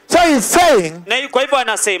he is saying Na kwa hivyo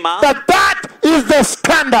anasema that is the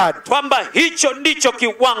standard kwamba hicho ndicho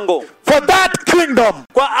kiwango for that kingdom.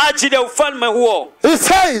 kwa ajili ya ufalme huo. He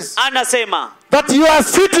says Anasema that your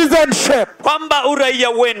citizenship kwamba uraia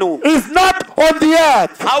wenu is not on the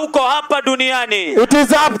earth. hauko hapa duniani, It is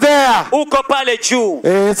up there uko pale juu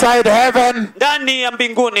inside heaven. ndani ya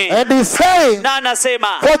mbinguni. And he's saying Na anasema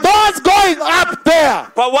for those going up there,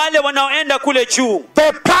 kwa wale wanaoenda kule juu,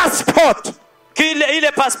 the passport,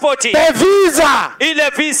 ile pasipoti, the visa ile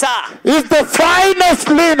visa is the finest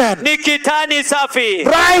linen, ni kitani safi,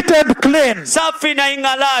 bright and clean. safi na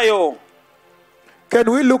ing'alayo. Can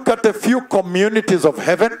we look at a few communities of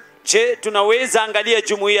heaven? Je, tunaweza angalia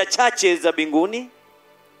jumuiya chache za mbinguni,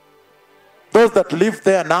 Those that live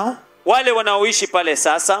there now? wale wanaoishi pale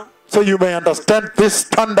sasa, So you may understand this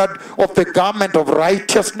standard of the garment of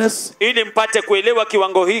righteousness. ili mpate kuelewa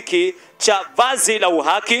kiwango hiki cha vazi la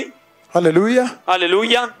uhaki. Hallelujah.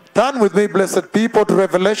 Haleluya. Turn with me, blessed people, to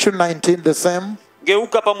Revelation 19, the same.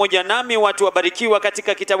 Geuka pamoja nami watu wabarikiwa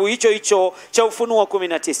katika kitabu hicho hicho cha Ufunuo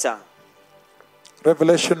 19.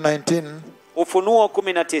 Revelation 19, Ufunuo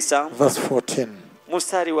 19 verse 14.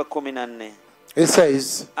 mstari wa 14. It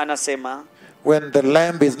says, Anasema when the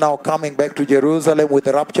Lamb is now coming back to Jerusalem with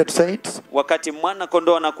the raptured saints, wakati mwana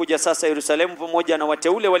kondoo anakuja sasa Yerusalemu pamoja na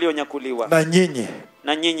wateule walionyakuliwa. na nyinyi,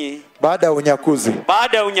 Na nyinyi baada ya unyakuzi,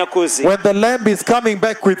 baada ya unyakuzi, when the Lamb is coming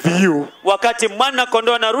back with you wakati mwana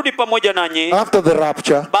kondoo anarudi pamoja nanyi after the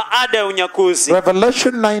rapture, baada ya unyakuzi.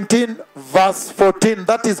 Revelation 19, verse 14,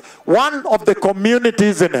 that is one of the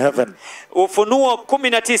communities in heaven. Ufunuo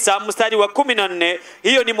 19 mstari wa 14,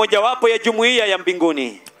 hiyo ni mojawapo ya jumuiya ya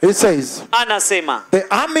mbinguni. It says, Anasema the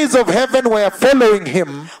armies of heaven were following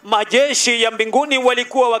him, majeshi ya mbinguni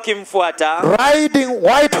walikuwa wakimfuata, riding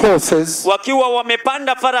white horses, wakiwa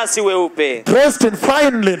wamepanda farasi weupe, dressed in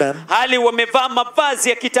fine linen, hali wamevaa mavazi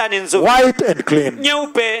ya kitani nzuri, white and clean.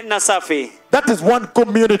 nyeupe na safi. That is one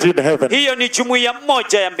community in heaven. Hiyo ni jumuiya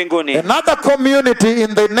moja ya mbinguni. Another community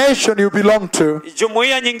in the nation you belong to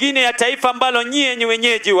Jumuiya nyingine ya taifa ambalo nyie ni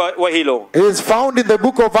wenyeji wa hilo is found in the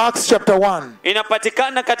book of Acts chapter 1.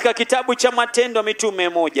 inapatikana katika kitabu cha Matendo ya Mitume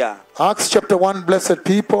 1. Acts chapter 1, blessed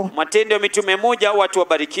people, Matendo ya Mitume 1, watu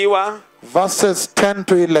wabarikiwa, verses 10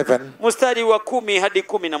 to 11. mstari wa 10 hadi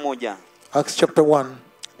 11. Acts chapter 1.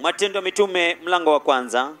 Matendo ya Mitume mlango wa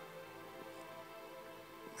kwanza.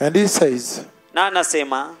 And he says, Na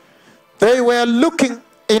anasema they were looking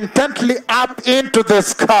intently up into the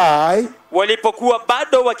sky walipokuwa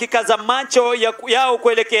bado wakikaza macho yao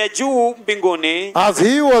kuelekea juu mbinguni as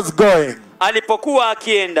he was going, alipokuwa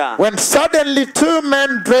akienda, when suddenly two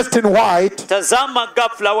men dressed in white tazama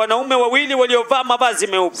ghafla wanaume wawili waliovaa mavazi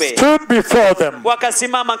meupe stood before them.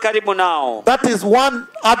 wakasimama karibu nao. That is one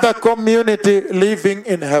other community living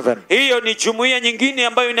in heaven. Hiyo ni jumuiya nyingine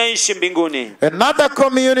ambayo inaishi mbinguni. Another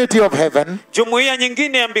community of heaven Jumuiya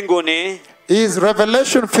nyingine ya mbinguni is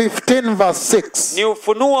Revelation 15 verse 6. ni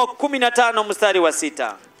Ufunuo 15 mstari wa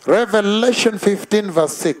 6. Revelation 15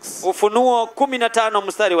 verse 6. Ufunuo 15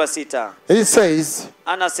 mstari wa 6. He says,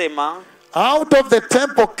 Anasema out of the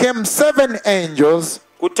temple came 7 angels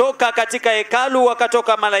kutoka katika hekalu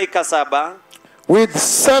wakatoka malaika 7 with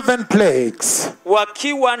 7 plagues.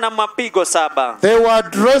 wakiwa na mapigo 7. They were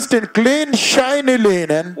dressed in clean, shiny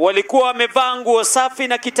linen, Walikuwa wamevaa nguo safi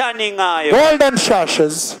na kitani ng'ayo golden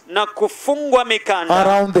sashes na kufungwa mikanda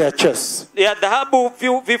around their chests. ya dhahabu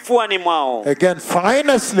vifuani mwao. Again,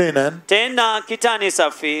 finest linen, Tena kitani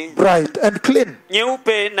safi, bright and clean.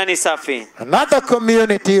 nyeupe na ni safi. Another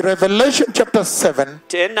community, Revelation chapter 7,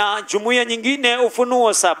 Tena jumuiya nyingine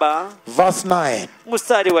Ufunuo 7 verse 9.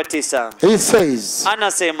 mstari wa 9. He says,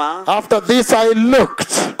 Anasema after this I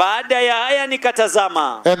looked, baada ya haya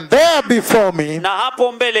nikatazama, and there before me na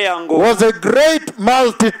hapo mbele yangu was a great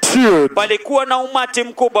multitude palikuwa na umati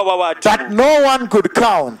mkubwa wa watu that no one could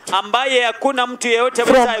count, ambaye hakuna mtu yeyote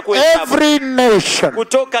from awezaye kuhesabu, every nation,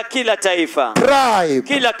 kutoka kila taifa, tribe,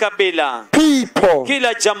 kila kabila, people,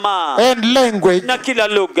 kila jamaa and language, na kila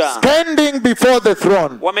lugha, standing before the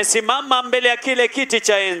throne wamesimama mbele ya kile kiti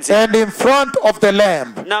cha enzi and in front of the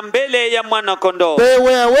Lamb. na mbele ya mwana kondoo. They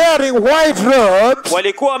were wearing white robes.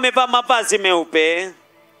 Walikuwa wamevaa mavazi meupe.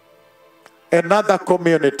 Another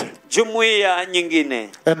community. Jumuiya nyingine.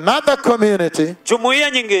 Another community.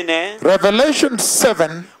 Jumuiya nyingine. Revelation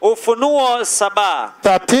 7, Ufunuo 7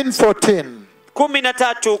 13, 14.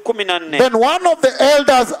 13, 14. Then one of the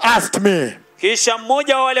elders asked me, Kisha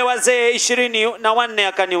mmoja wa wale wazee 24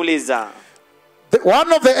 akaniuliza.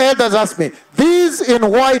 One of the elders asked me, these in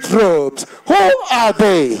white robes, who are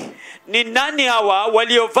they? Ni nani hawa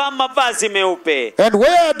waliovaa mavazi meupe? And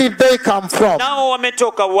where did they come from? Nao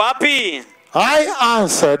wametoka wapi? I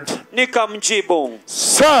answered, Nikamjibu,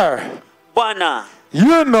 Sir, Bwana,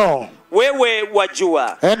 you know. wewe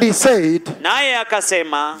wajua. And he said, Naye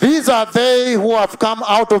akasema, these are they who have come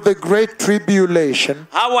out of the great tribulation,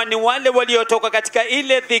 hawa ni wale waliotoka katika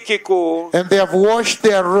ile dhiki kuu, and they have washed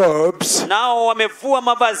their robes. nao wamevua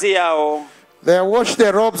mavazi yao. They have washed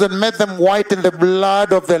their robes and made them white in the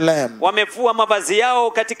blood of the Lamb. Wamevua mavazi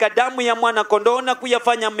yao katika damu ya mwana kondoo na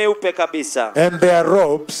kuyafanya meupe kabisa. And their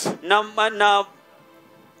robes Na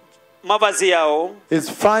mavazi yao is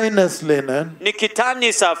finest linen, ni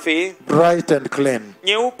kitani safi, bright and clean.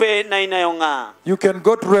 nyeupe na inayong'aa. You can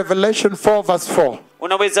go to Revelation 4 verse 4.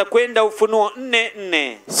 Unaweza kwenda Ufunuo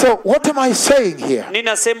 4:4. So what am I saying here?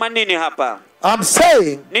 Ninasema nini hapa? I'm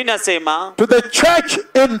saying Ninasema to the church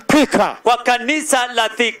in Thika kwa kanisa la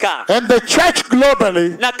Thika and the church globally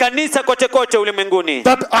na kanisa kote kote ulimwenguni,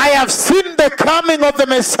 that I have seen the coming of the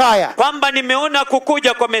Messiah kwamba nimeona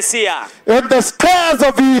kukuja kwa Mesia and the stairs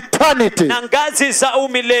of eternity, na ngazi za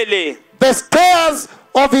umilele, the stairs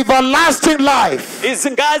of everlasting life.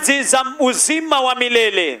 hizi ngazi za uzima wa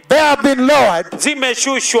milele They have been lowered.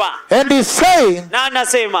 zimeshushwa. And he's saying, Na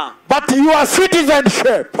anasema but your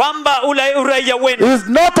citizenship kwamba uraia wenu is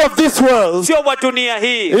not of this world, sio wa dunia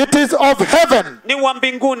hii, it is of heaven. ni wa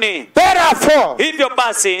mbinguni. Therefore, Hivyo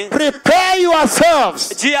basi prepare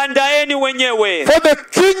yourselves jiandaeni wenyewe for the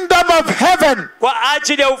kingdom of heaven, kwa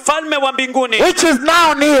ajili ya ufalme wa mbinguni which is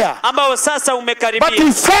now near. ambao sasa But umekaribia.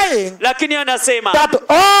 he's saying Lakini anasema that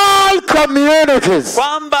all communities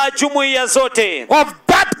kwamba jumuiya zote of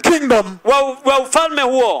that kingdom, wa ufalme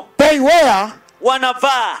huo they wear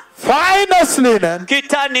wanavaa finest linen,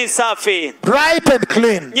 kitani safi, bright and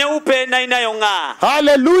clean. nyeupe na inayong'aa.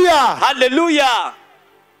 Hallelujah. Haleluya!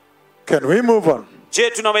 Can we move on? Je,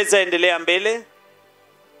 tunaweza endelea mbele?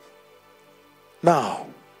 Now,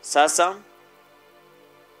 Sasa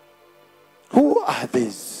who are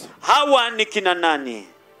these hawa ni kina nani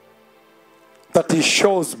that he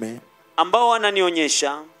shows me ambao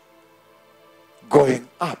wananionyesha going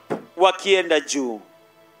up? wakienda juu?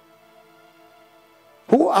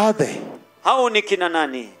 Who are they? Hao ni kina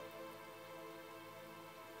nani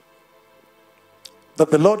That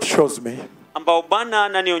the Lord shows me ambao Bwana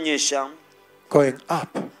ananionyesha going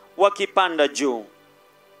up? wakipanda juu?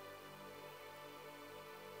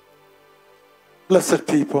 Blessed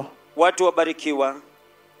people, Watu wabarikiwa,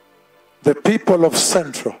 the people of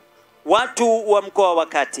Central watu wa mkoa wa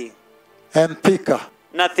kati and Thika,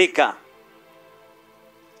 na Thika,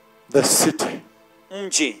 the city.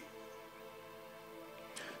 mji.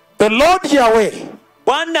 The Lord Yahweh,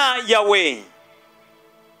 Bwana Yahweh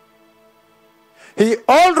he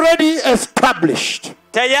already established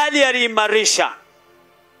tayari aliimarisha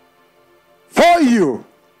for you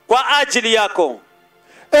kwa ajili yako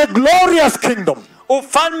a glorious kingdom.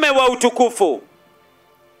 ufalme wa utukufu.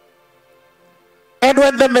 And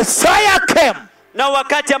when the Messiah came, Na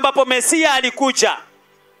wakati ambapo Mesia alikuja,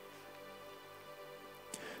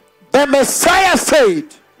 the Messiah said,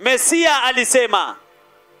 Mesia alisema,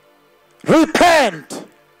 repent,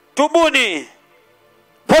 tubuni,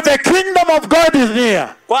 for the kingdom of God is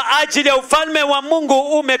near. kwa ajili ya ufalme wa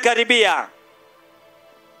Mungu umekaribia.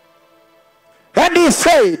 And he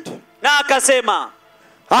said, Na akasema,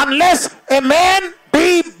 unless a man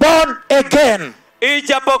be born again,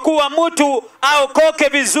 ijapokuwa mtu aokoke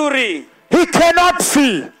vizuri, he cannot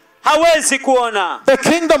see hawezi kuona the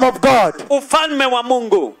kingdom of God. ufalme wa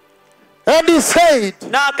Mungu. And he said,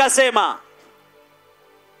 Na akasema,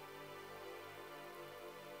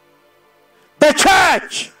 the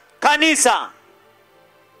church, kanisa,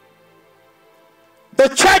 the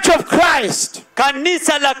church of Christ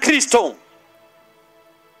kanisa la Kristo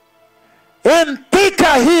in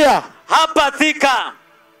Thika here hapa Thika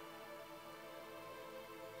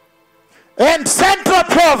and Central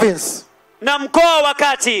Province na mkoa wa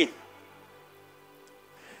kati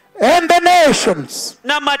and the nations,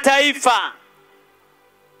 na mataifa,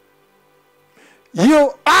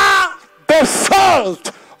 you are the salt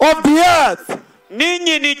of the earth.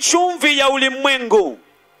 ninyi ni chumvi ya ulimwengu.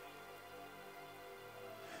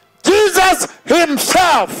 Jesus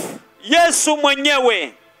himself Yesu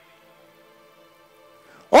mwenyewe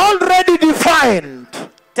already defined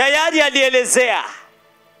tayari alielezea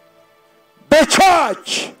the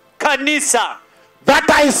church kanisa that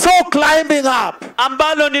I saw climbing up.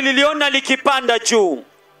 ambalo nililiona likipanda juu.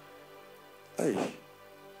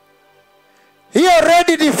 He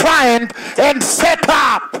already defined and set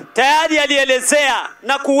up Tayari alielezea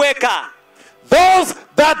na kuweka those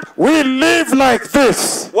that will live like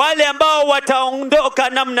this. wale ambao wataondoka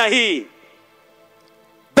namna hii,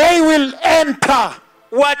 They will enter.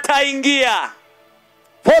 wataingia.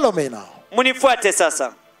 Follow me now. Munifuate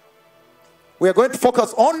sasa. We are going to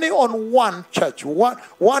focus only on one church,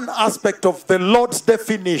 one aspect of the Lord's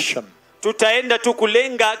definition. Tutaenda tu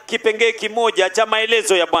kulenga kipengee kimoja cha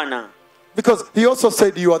maelezo ya Bwana. Because he also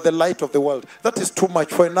said you are the light of the world. That is too much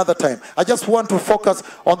for another time. I just want to focus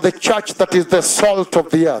on the church that is the salt of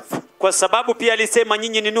the earth. Kwa sababu pia alisema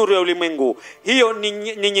nyinyi ni nuru ya ulimwengu. Hiyo ni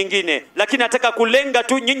nyingine. Lakini nataka kulenga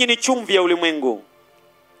tu nyinyi ni chumvi ya ulimwengu.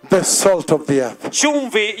 The salt of the earth.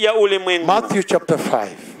 Chumvi ya ulimwengu. Matthew chapter 5.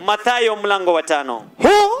 Mathayo mlango wa 5.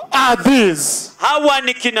 Who are these? Hawa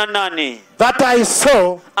ni kina nani? That I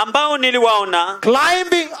saw Ambao niliwaona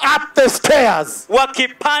climbing up the stairs,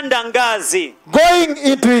 wakipanda ngazi, going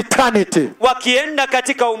into eternity, wakienda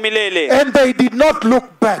katika umilele, and they did not look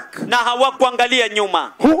back. na hawakuangalia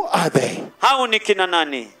nyuma. Who are they? Hao ni kina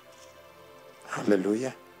nani?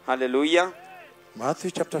 Hallelujah. Haleluya.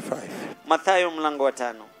 Matthew chapter 5. Mathayo mlango wa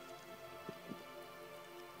 5.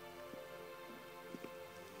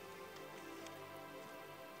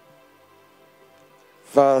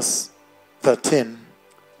 Verse 13.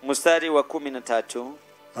 Mstari wa 13.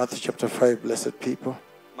 Matthew chapter 5, blessed people.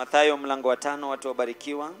 Mathayo mlango wa 5, watu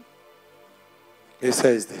wabarikiwa. He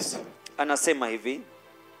says this. Anasema hivi.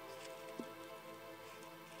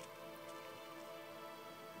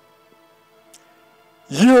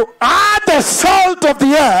 You are the salt of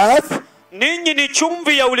the earth, Ninyi ni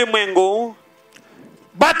chumvi ya ulimwengu,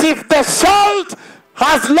 but if the salt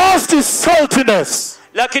has lost its saltiness,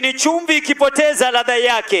 lakini chumvi ikipoteza ladha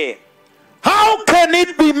yake, how can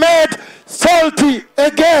it be made salty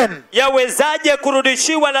again? yawezaje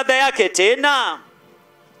kurudishiwa ladha yake tena?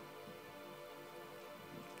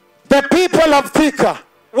 The people of Thika,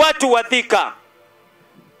 Watu wa Thika,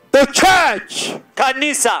 the church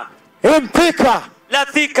kanisa in Thika, la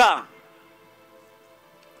Thika,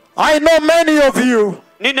 I know many of you,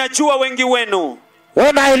 ninajua wengi wenu,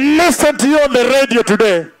 when I listen to you on the radio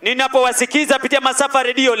today, ninapowasikiza pitia masafa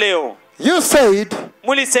redio leo, you said,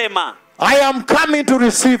 mulisema, I am coming to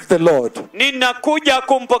receive the Lord. ninakuja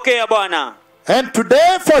kumpokea Bwana. And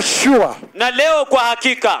today for sure, Na leo kwa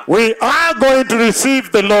hakika, we are going to receive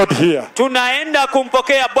the Lord here. tunaenda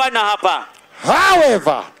kumpokea Bwana hapa.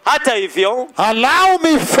 However, Hata hivyo, allow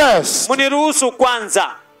me first. muniruhusu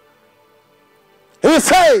kwanza. He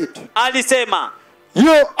said, Alisema,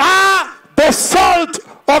 you are the salt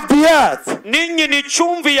of the earth. ninyi ni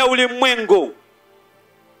chumvi ya ulimwengu.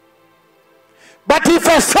 But if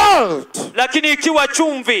a salt Lakini ikiwa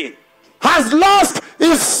chumvi has lost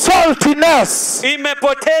its saltiness,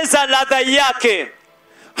 imepoteza ladha yake,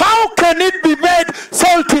 how can it be made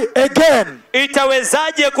salty again?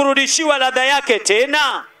 itawezaje kurudishiwa ladha yake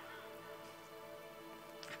tena?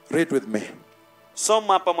 Read with me.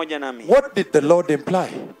 Soma pamoja nami. What did the Lord imply?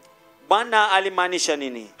 Bwana alimaanisha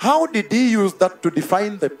nini? How did he use that to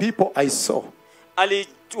define the people I saw?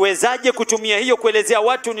 Aliwezaje kutumia hiyo kuelezea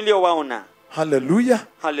watu niliowaona? Hallelujah.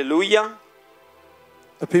 Haleluya.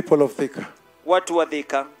 The people of Thika. Watu wa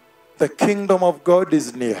Thika. The kingdom of God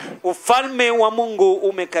is near. Ufalme wa Mungu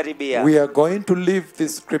umekaribia. We are going to leave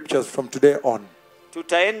these scriptures from today on.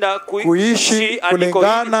 Tutaenda Kuishi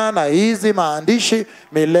kulingana na hizi maandishi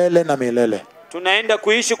milele na milele. Tunaenda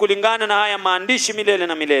kuishi kulingana na haya maandishi milele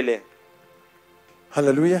na milele.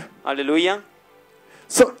 Hallelujah. Haleluya.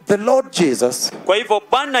 So the Lord Jesus Kwa hivyo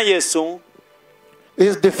Bwana Yesu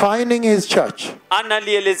is defining his church.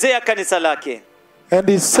 analielezea kanisa lake. And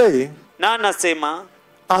he's saying, Na anasema,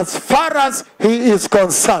 as far as he is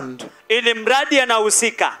concerned, ili mradi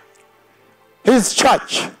anahusika, his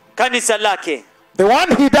church, kanisa lake, the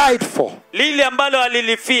one he died for, lile ambalo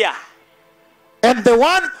alilifia, and the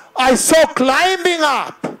one I saw climbing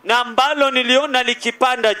up, na ambalo niliona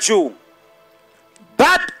likipanda juu,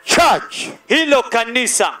 that church, hilo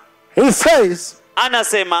kanisa, he says,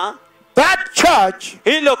 anasema, that church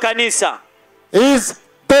hilo kanisa is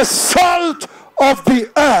the salt of the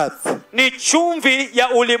earth. ni chumvi ya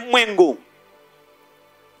ulimwengu.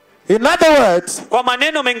 In other words, Kwa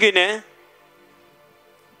maneno mengine,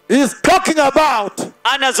 he's talking about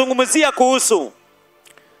anazungumzia kuhusu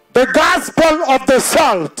the gospel of the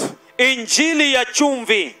salt. injili ya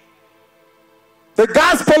chumvi. The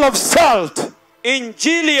gospel of salt.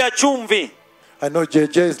 Injili ya chumvi. I know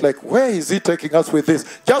JJ is like, where is he taking us with this?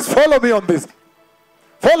 Just follow me on this.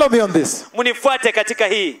 Follow me on this. Munifuate katika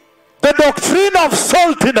hii. The doctrine of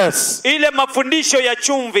saltiness. Ile mafundisho ya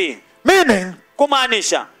chumvi. Meaning,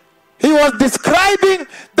 Kumaanisha, he was describing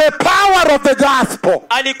the power of the gospel.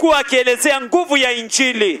 alikuwa akielezea nguvu ya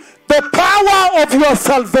injili. The power of your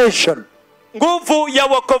salvation. nguvu ya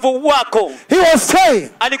wokovu wako. He was saying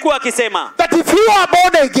Alikuwa akisema that if you are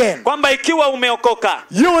born again, kwamba ikiwa umeokoka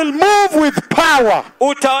you will move with power.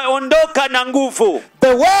 utaondoka na nguvu,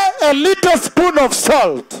 The way a little spoon of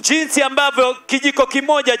salt jinsi ambavyo kijiko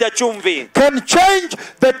kimoja cha chumvi can change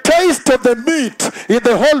the taste of the meat in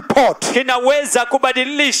the whole pot, kinaweza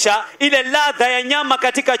kubadilisha ile ladha ya nyama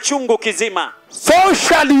katika chungu kizima. so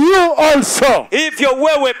shall you also, Hivyo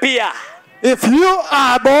wewe pia if you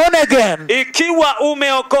are born again, ikiwa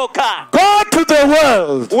umeokoka, go to the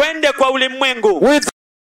world uende kwa ulimwengu with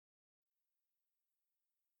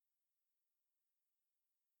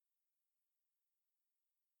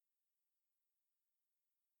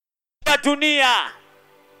dunia.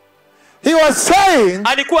 He was saying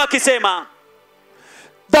Alikuwa akisema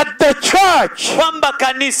that the church, kwamba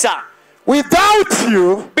kanisa without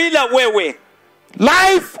you, bila wewe,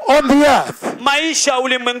 life on the earth maisha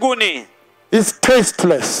ulimwenguni is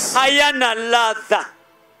tasteless, hayana ladha,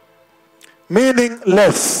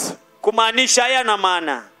 meaningless. kumaanisha hayana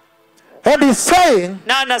maana. And he's saying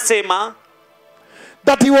Na anasema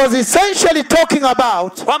that he was essentially talking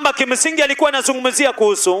about kwamba kimsingi alikuwa anazungumzia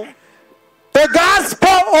kuhusu the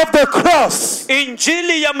gospel of the cross.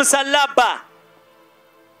 injili ya msalaba.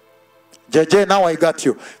 JJ, now I got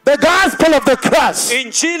you. The gospel of the cross.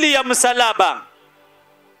 Injili ya msalaba,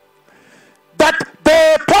 That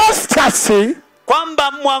the apostasy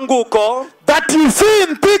kwamba mwanguko that you see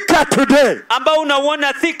in Thika today ambao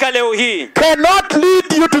unauona Thika leo hii cannot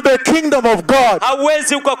lead you to the kingdom of God.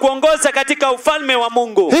 hauwezi ukakuongoza katika ufalme wa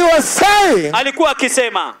Mungu. He was saying Alikuwa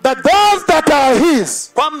akisema that those that are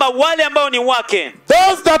his, kwamba wale ambao ni wake,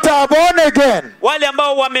 those that are born again, wale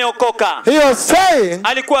ambao wameokoka, he was saying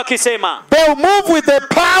alikuwa akisema they'll move with the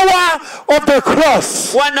power of the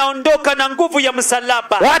cross. wanaondoka na nguvu ya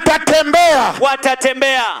msalaba, Watatembea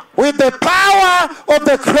watatembea with the power of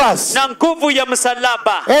the cross, na nguvu ya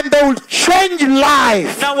msalaba, and they will change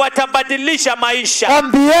life na watabadilisha maisha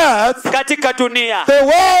on the earth katika dunia, the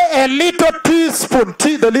way a little teaspoon,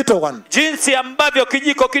 the little one, jinsi ambavyo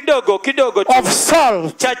kijiko kidogo kidogo tu of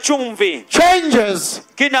salt cha chumvi changes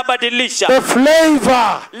kinabadilisha the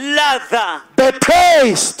flavor, ladha, the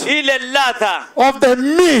taste ile ladha of the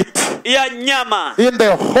meat ya nyama in the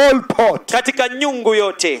whole pot. katika nyungu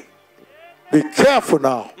yote. Be careful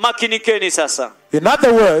now. Makinikeni sasa. In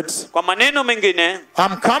other words, Kwa maneno mengine,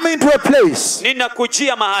 I'm coming to a place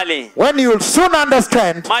ninakujia mahali when you'll soon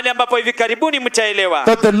understand ambapo hivi karibuni mtaelewa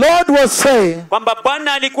that the Lord was saying kwamba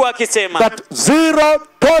Bwana alikuwa akisema that zero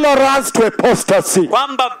tolerance to apostasy.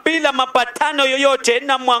 kwamba bila mapatano yoyote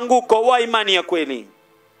na mwanguko wa imani ya kweli.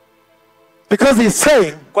 Because he's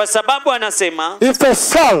saying, Kwa sababu anasema if the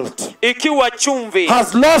salt ikiwa chumvi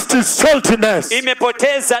has lost its saltiness,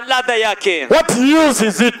 imepoteza ladha yake, what use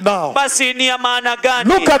is it now? basi ni ya maana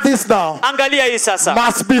gani? Look at this now. Angalia hii sasa.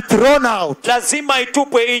 Must be thrown out. Lazima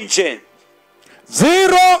itupwe nje.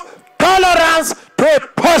 Zero tolerance to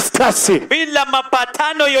apostasy. Bila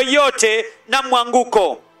mapatano yoyote na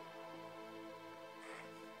mwanguko.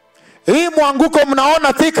 Hii mwanguko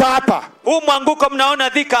mnaona Thika hapa, Huu mwanguko mnaona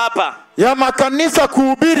Thika hapa, ya makanisa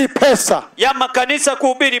kuhubiri pesa ya makanisa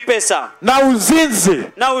kuhubiri pesa na uzinzi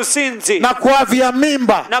na usinzi na kuavya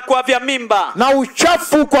mimba na kuavya mimba na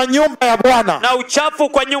uchafu kwa nyumba ya Bwana. na uchafu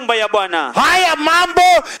kwa nyumba ya Bwana. Haya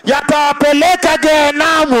mambo yatawapeleka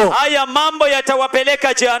Gehenamu. Haya mambo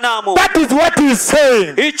yatawapeleka jehanamu. That is what he is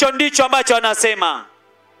saying. Hicho ndicho ambacho anasema.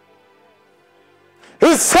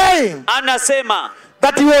 He is saying Anasema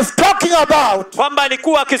that he was talking about kwamba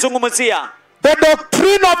alikuwa akizungumzia the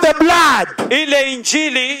doctrine of the blood, ile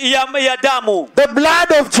injili ya damu, the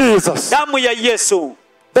blood of Jesus, damu ya Yesu,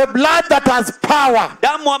 the blood that has power.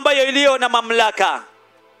 damu ambayo iliyo na mamlaka.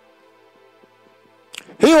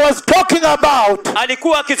 He was talking about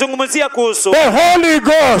Alikuwa akizungumzia kuhusu the Holy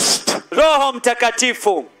Ghost, Roho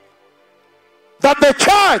Mtakatifu, that the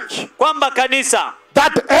church kwamba kanisa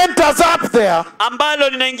that enters up there ambalo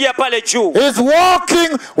linaingia pale juu is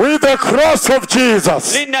walking with the cross of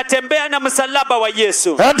Jesus, linatembea na msalaba wa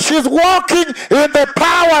Yesu, and she's walking in the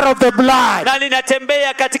power of the blood. na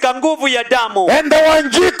linatembea katika nguvu ya damu. And the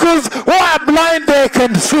Wanjikus who are blind, they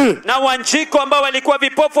can see. Na Wanjiko ambao walikuwa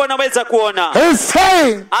vipofu wanaweza kuona. He's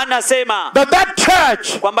saying Anasema that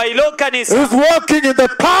church kwamba hilo kanisa is walking in the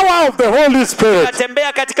power of the Holy Spirit.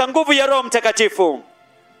 linatembea katika nguvu ya Roho Mtakatifu.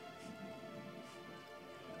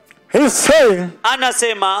 He's saying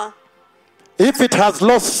Anasema if it has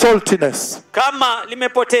lost saltiness, kama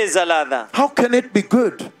limepoteza ladha, how can it be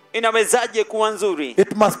good? inawezaje kuwa nzuri?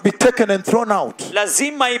 It must be taken and thrown out.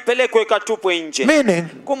 Lazima ipelekwe ikatupwe nje. Meaning,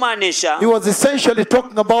 Kumaanisha he was essentially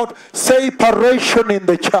talking about separation in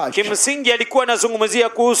the church. kimsingi alikuwa anazungumzia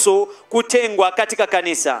kuhusu kutengwa katika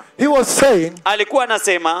kanisa. He was saying Alikuwa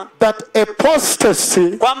anasema that apostasy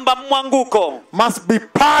kwamba mwanguko must be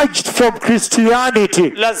purged from Christianity.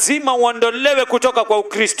 lazima uondolewe kutoka kwa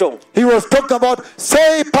Ukristo. He was talking about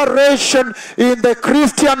separation in the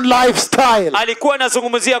Christian lifestyle. Alikuwa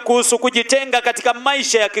anazungumzia kuhusu kujitenga katika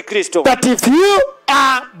maisha ya Kikristo. That if you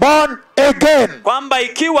are born again Kwamba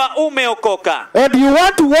ikiwa umeokoka and you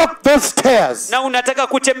want to walk those stairs na unataka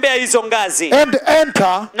kutembea hizo ngazi and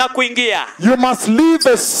enter, na kuingia, you must live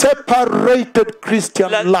a separated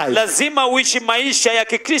Christian life. lazima uishi maisha ya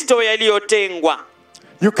Kikristo yaliyotengwa.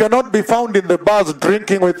 You cannot be found in the bars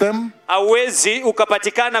drinking with them. Hauwezi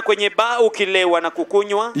ukapatikana kwenye baa ukilewa na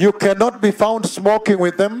kukunywa. You cannot be found smoking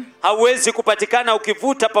with them. Hauwezi kupatikana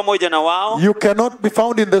ukivuta pamoja na wao. You cannot be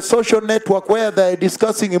found in the social network where they are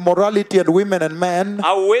discussing immorality and women and men.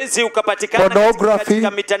 Hauwezi ukapatikana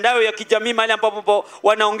katika mitandao ya kijamii mahali ambapo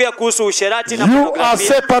wanaongea kuhusu usherati na You are pornografia.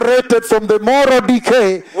 separated from the moral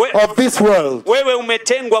decay of this world. Wewe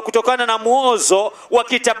umetengwa kutokana na muozo wa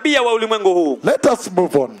kitabia wa ulimwengu huu. Let us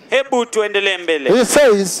move on. Hebu tuendelee mbele. He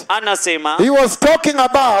says, Anasema he was talking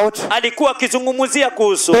about alikuwa akizungumzia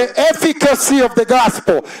kuhusu the efficacy of the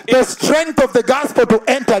gospel, the strength of the gospel to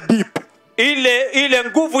enter deep. ile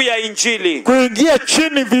nguvu ya Injili Kuingia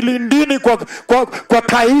chini vilindini kwa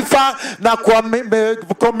taifa na kwa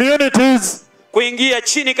communities. kuingia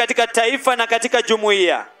chini katika taifa na katika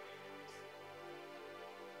jumuiya.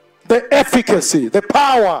 The efficacy, the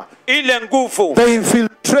power, Ile nguvu, the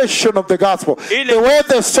infiltration of the gospel. The way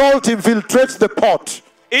the salt infiltrates the pot.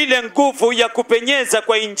 ile nguvu ya kupenyeza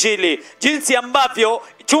kwa Injili, jinsi ambavyo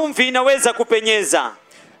chumvi inaweza kupenyeza.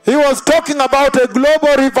 He was talking about a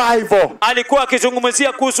global revival. Alikuwa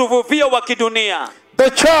akizungumzia kuhusu uvuvio wa kidunia. The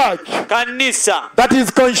church Kanisa that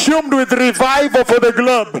is consumed with revival for the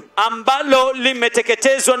globe. ambalo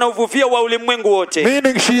limeteketezwa na uvuvio wa ulimwengu wote.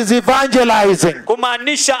 Meaning she is evangelizing.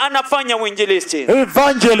 Kumaanisha anafanya uinjilisti.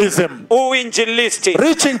 Evangelism. Uinjilisti.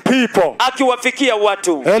 Reaching people. Akiwafikia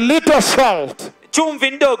watu. A little salt.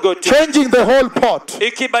 Chumvi ndogo tu. Changing the whole pot.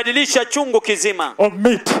 Ikibadilisha chungu kizima Of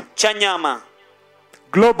meat. cha nyama.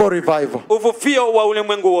 Global revival. Uvuvio wa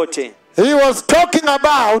ulimwengu wote. He was talking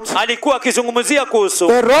about Alikuwa akizungumzia kuhusu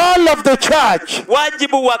the role of the church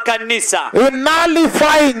wajibu wa kanisa in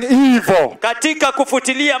nullifying evil. katika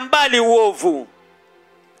kufutilia mbali uovu.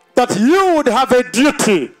 That you would have a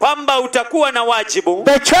duty. Kwamba utakuwa na wajibu.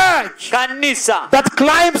 The church Kanisa that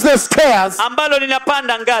climbs the stairs, ambalo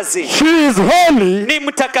linapanda ngazi, she is holy, ni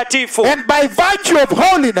mtakatifu. and by virtue of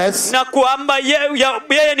holiness, Na kwamba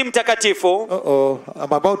yeye ni mtakatifu.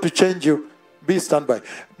 I'm about to change you. Be standby.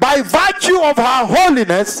 By virtue of her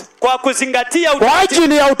holiness, Kwa kuzingatia kwa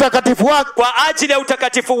ajili ya utakatifu wake, kwa ajili ya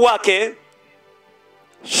utakatifu wake,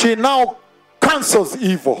 she now cancels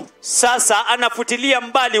evil. sasa anafutilia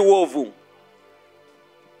mbali uovu.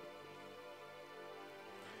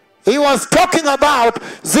 He was talking about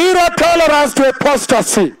zero tolerance to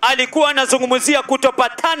apostasy. Alikuwa anazungumzia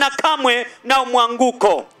kutopatana kamwe na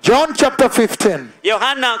mwanguko. John chapter 15.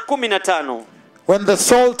 Yohana 15. When the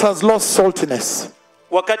salt has lost saltiness.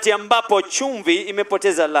 Wakati ambapo chumvi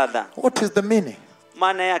imepoteza ladha. What is the meaning?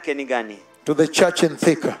 Maana yake ni gani? To the church in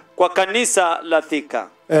Thika Kwa kanisa la Thika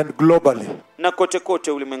and globally. na kote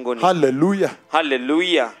kote ulimwenguni. Hallelujah.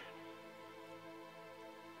 Hallelujah.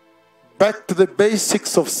 Back to the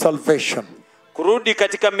basics of salvation. Kurudi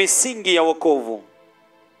katika misingi ya wokovu.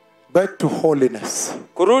 Back to holiness.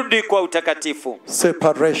 Kurudi kwa utakatifu.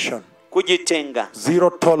 Separation. Kujitenga. Zero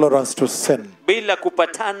tolerance to sin. Bila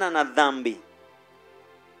kupatana na dhambi.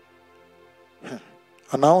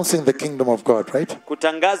 Announcing the kingdom of God, right?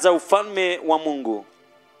 Kutangaza ufalme wa Mungu.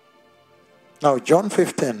 Now John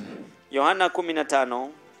 15. Yohana 15.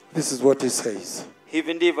 This is what he says.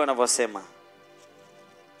 Hivi ndivyo anavyosema.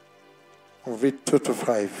 Read 2 to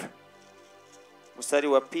 5. Mstari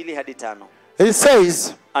wa 2 hadi 5. He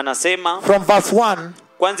says Anasema from verse 1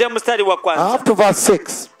 kuanzia mstari wa kwanza up to verse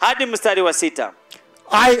 6. hadi mstari wa 6.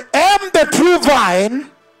 I am the true vine,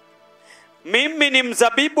 Mimi ni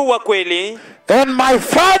mzabibu wa kweli, and my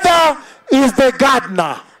Father is the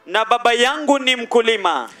gardener. na baba yangu ni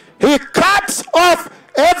mkulima. He cuts off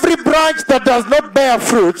every branch that does not bear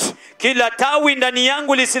fruit, Kila tawi ndani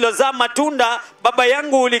yangu lisilozaa matunda baba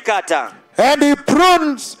yangu hulikata. and he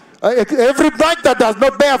prunes every branch that does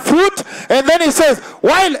not bear fruit. And then he says,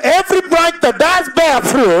 while every branch that does bear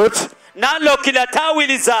fruit, Nalo kila tawi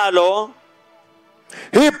lizalo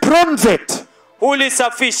he prunes it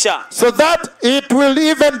hulisafisha so that it will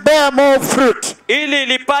even bear more fruit ili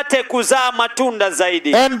lipate kuzaa matunda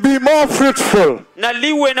zaidi and be more fruitful. na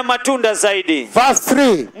liwe na matunda zaidi. Verse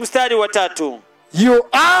 3. Mstari wa 3, You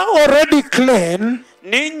are already clean.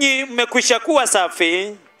 ninyi mmekwisha kuwa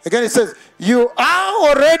safi. Again it says, you are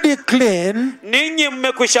already clean Ninyi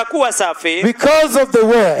mmekwisha kuwa safi because of the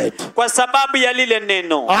word kwa sababu ya lile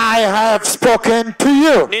neno I have spoken to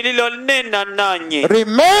you. nililonena nanyi.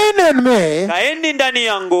 Remain in me, Kaeni ndani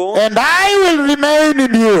yangu and I will remain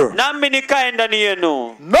in you. nami nikae ndani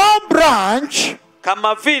yenu. No branch,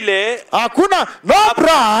 Kama vile no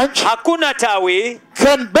branch hakuna tawi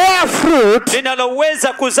can bear fruit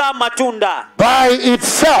linaloweza kuzaa matunda by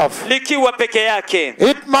itself. likiwa peke yake,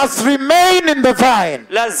 It must remain in the vine.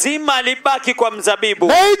 lazima libaki kwa mzabibu.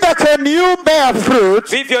 Neither can you bear fruit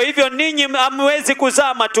Vivyo hivyo ninyi hamwezi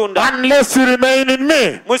kuzaa matunda unless you remain in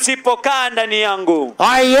me. msipokaa ndani yangu.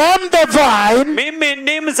 I am the vine, Mimi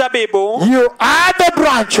ni mzabibu, you are the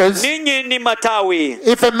branches. ninyi ni matawi.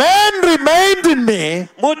 If a man remained in me,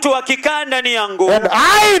 Mtu akikaa ndani yangu and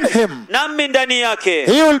I in him, nami ndani yake,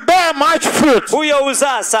 he will bear much fruit. huyo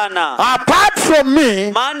uzaa sana. Apart from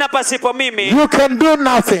me, Maana pasipo mimi you can do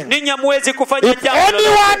nothing. ninyi hamwezi kufanya If jambo lolote.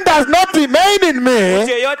 anyone does not remain in me, Mtu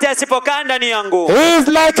yeyote asipokaa ndani yangu he is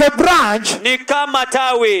like a branch ni kama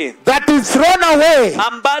tawi that is thrown away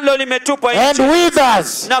ambalo limetupwa and nje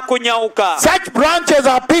withers. na kunyauka. Such branches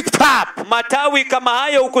are picked up Matawi kama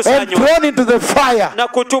hayo and hukusanywa thrown into the fire. na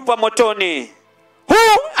kutupwa motoni.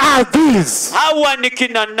 Who are these Hawa ni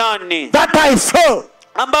kina nani that I saw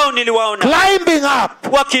ambao niliwaona climbing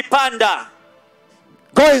up, wakipanda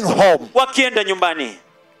going home? wakienda nyumbani?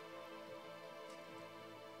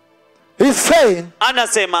 He's saying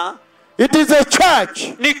Anasema it is a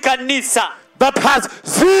church ni kanisa that has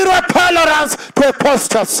zero tolerance to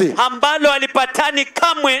apostasy. ambalo halipatani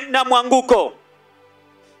kamwe na mwanguko.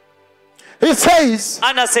 He says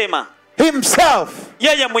Anasema himself,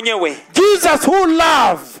 yeye mwenyewe, Jesus who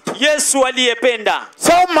loved Yesu aliyependa,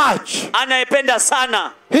 so much, anayependa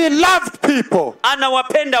sana, he loved people,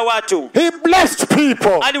 anawapenda watu, he blessed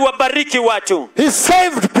people, aliwabariki watu, he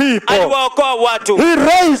saved people, aliwaokoa watu, he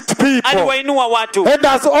raised people, aliwainua watu and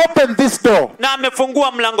has opened this door. na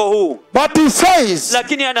amefungua mlango huu. But he says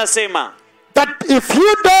Lakini anasema that if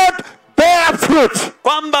you don't bear fruit,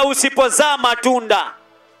 kwamba usipozaa matunda,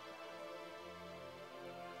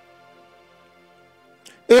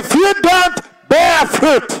 if you don't bear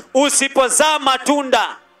fruit usipozaa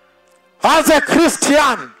matunda as a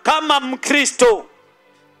Christian, kama Mkristo,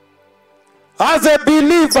 as a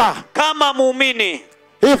believer, kama muumini,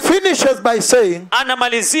 he finishes by saying,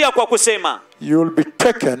 anamalizia kwa kusema you will be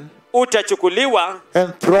taken utachukuliwa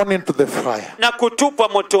and thrown into the fire. na kutupwa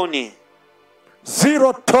motoni,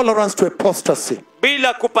 Zero tolerance to apostasy.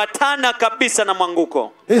 bila kupatana kabisa na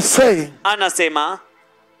mwanguko. He's saying Anasema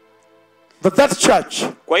that that church,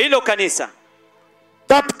 kwa hilo kanisa,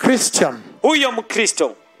 that Christian, huyo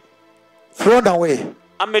Mkristo thrown away,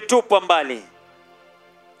 ametupwa mbali,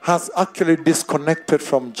 has actually disconnected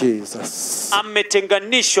from Jesus.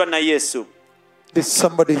 ametenganishwa na Yesu. Did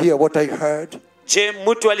somebody hear what I heard? Je,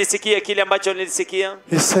 mtu alisikia kile ambacho nilisikia?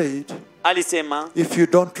 He said, Alisema if you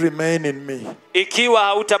don't remain in me, ikiwa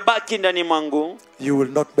hautabaki ndani mwangu, you will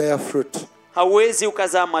not bear fruit. hauwezi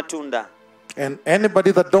ukazaa matunda. And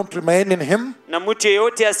anybody that don't remain in him, Na mtu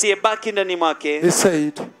yeyote asiyebaki ndani mwake, he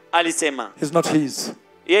said, alisema is not his.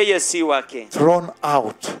 yeye si wake, Thrown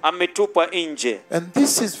out. ametupwa nje. And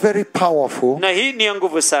this is very powerful, Na hii ni ya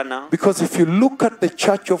nguvu sana, because if you look at the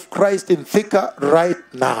Church of Christ in Thika right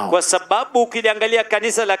now, kwa sababu ukiliangalia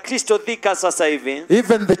kanisa la Kristo Thika sasa hivi,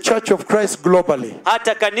 even the Church of Christ globally,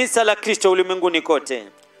 hata kanisa la Kristo ulimwenguni kote,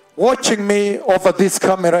 watching me over this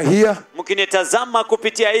camera here, mkinitazama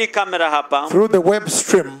kupitia hii kamera hapa, through the web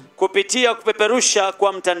stream, kupitia kupeperusha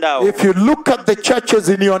kwa mtandao, if you look at the churches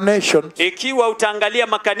in your nation, ikiwa utaangalia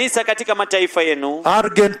makanisa katika mataifa yenu,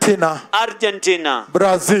 Argentina, Argentina,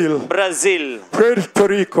 Brazil, Brazil, Puerto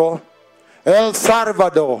Rico, El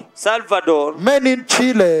Salvador, Salvador, many in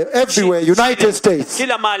Chile, everywhere, United States,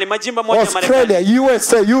 kila mahali, majimbo moja Australia, Marekani,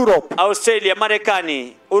 USA, Europe, Australia,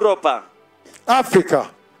 Marekani, Europa, Africa,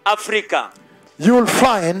 Afrika, you'll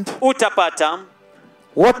find utapata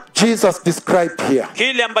what Jesus described here.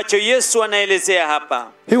 kile ambacho Yesu anaelezea hapa.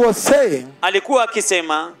 He was saying Alikuwa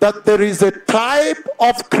akisema that there is a type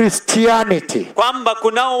of Christianity kwamba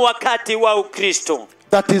kunao wakati wa Ukristo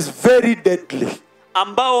that is very deadly,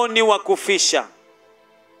 ambao ni wa kufisha,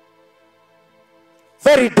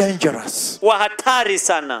 very dangerous, wa hatari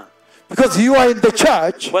sana, Because you are in the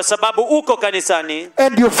church kwa sababu uko kanisani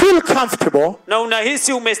and you feel comfortable na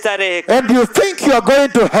unahisi umestarehe and you think you are going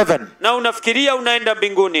to heaven. na unafikiria unaenda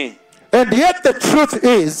mbinguni, And yet the truth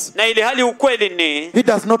is, na ili hali ukweli ni he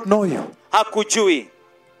does not know you. hakujui.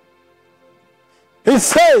 He's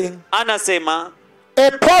saying, Anasema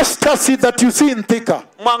apostasy that you see in Thika,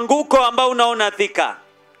 mwanguko ambao unaona Thika,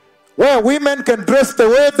 where women can dress the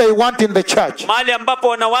way they want in the church, mahali ambapo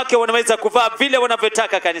wanawake wanaweza kuvaa vile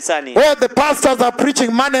wanavyotaka kanisani, where the pastors are preaching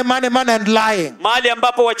money, money, money and lying. mahali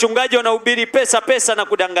ambapo wachungaji wanahubiri pesa pesa na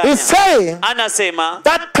kudanganya. He's saying Anasema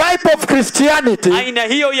that type of Christianity aina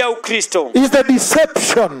hiyo ya Ukristo is the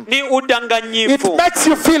deception. ni It udanganyifu, makes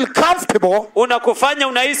you feel comfortable, unakufanya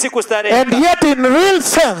unahisi kustarehe, and yet in real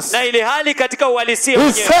sense, na ili hali katika uhalisia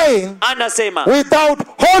he's wenyewe saying anasema without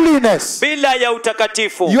holiness, bila ya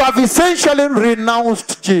utakatifu you have essentially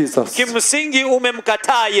renounced Jesus. kimsingi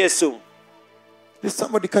umemkataa Yesu. Did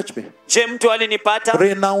somebody catch me? Je, mtu alinipata?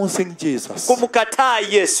 Renouncing Jesus. Kumkataa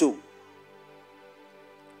Yesu.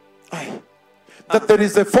 That there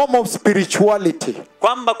is a form of spirituality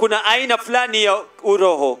Kwamba kuna aina fulani ya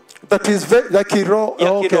uroho that is very like hero.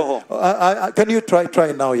 Ya Okay. kiroho. Can you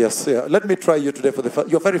try now? Yes. Yeah. Let me try you today for the first.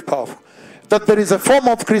 You're very powerful. That there is a form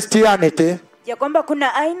of Christianity ya kwamba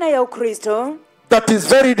kuna aina ya Ukristo that is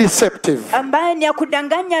very deceptive. ambaye ni ya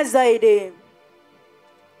kudanganya zaidi,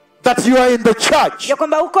 That you are in the church, ya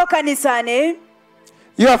kwamba uko kanisani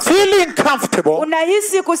you are feeling comfortable.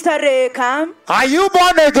 unahisi kustareheka. Are you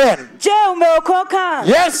born again? Je, umeokoka?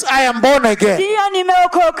 Yes, I am born again. Ndiyo,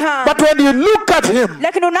 nimeokoka. But when you look at him,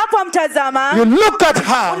 Lakini unapomtazama, you look at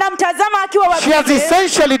her, unamtazama akiwa she has wapi?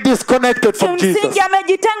 essentially disconnected from Jesus. Kimsingi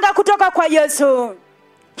amejitenga kutoka kwa Yesu.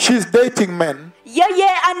 She's dating men. Yeye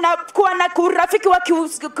anakuwa na urafiki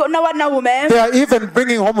na wanaume, They are even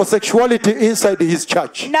bringing homosexuality inside his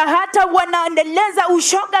church. na hata wanaendeleza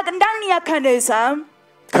ushoga ndani ya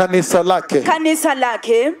Kanisa lake. kanisa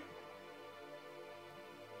lake.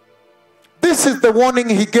 This is the warning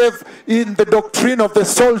he gave in the doctrine of the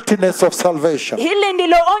saltiness of salvation. Hili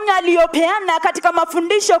ndilo onyo aliyopeana katika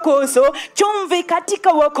mafundisho kuhusu chumvi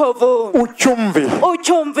katika wokovu.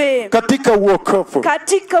 Uchumvi Katika wokovu.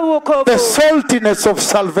 katika wokovu. The saltiness of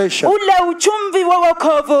salvation. Ule uchumvi wa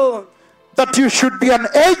wokovu. That you should be an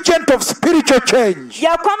agent of spiritual change.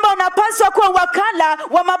 Ya kwamba unapaswa kuwa wakala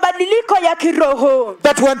wa mabadiliko ya kiroho.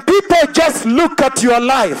 That when people just look at your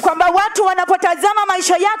life, Kwamba watu wanapotazama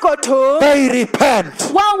maisha yako tu, they repent.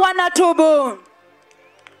 wao wanatubu.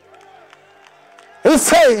 He's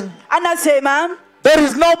saying Anasema there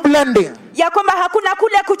is no blending. ya kwamba hakuna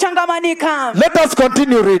kule kuchangamanika. Let us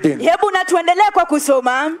continue reading. Hebu na tuendelee kwa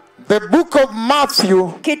kusoma. The book of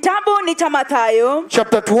Matthew, Kitabu ni cha Mathayo,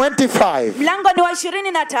 chapter 25. mlango ni wa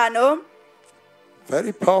 25.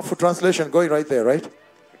 Very powerful translation going right there, right?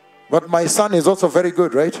 But my son is also very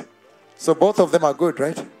good, right? So both of them are good,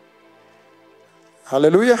 right?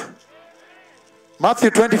 Hallelujah.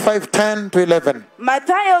 Matthew 25, 10 to 11.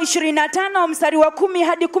 Mathayo 25 mstari wa 10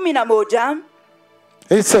 hadi 11.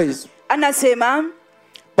 He says, Anasema,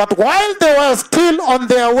 but while they were still on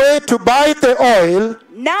their way to buy the oil,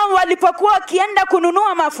 nao walipokuwa wakienda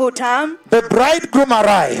kununua mafuta, the bridegroom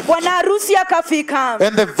arrived. bwana harusi akafika.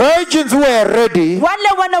 And the virgins who were ready, Wale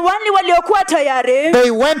wanawali waliokuwa tayari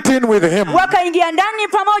they went in with him wakaingia ndani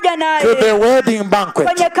pamoja to the naye wedding banquet.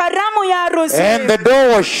 kwenye karamu ya harusi, And the door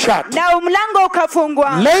was shut. na mlango ukafungwa.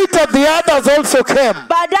 Later the others also came.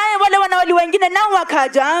 Baadaye wale wanawali wengine nao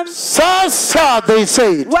wakaja, Sir, sir, they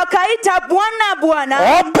said, wakaita, Bwana,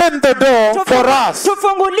 Bwana, open the door for us.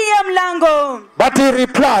 tufungulie mlango. But he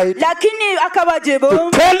replied, Lakini to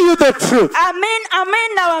akawajibu, tell you the truth, amin,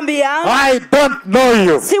 amin nawaambia, I don't know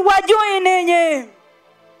you. siwajui ninyi.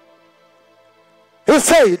 He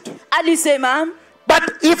said, Alisema but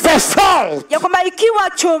if a salt ya kwamba ikiwa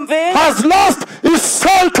chumvi has lost its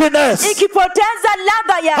saltiness, ikipoteza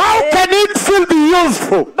ladha how yake, can it still be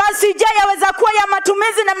useful? basi je, yaweza kuwa ya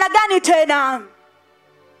matumizi namna gani tena?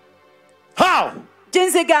 How?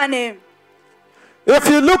 Jinsi gani? If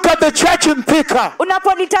you look at the church in Thika,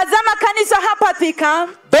 Unapolitazama kanisa hapa Thika,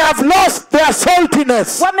 they have lost their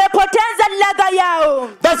saltiness. wamepoteza ladha yao.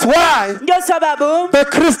 That's why Ndio sababu the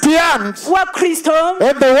Christians Wakristo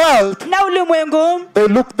in the world, na ulimwengu they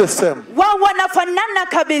look the same wao wanafanana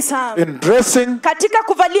kabisa in dressing katika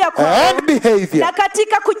kuvalia kwao and behavior. na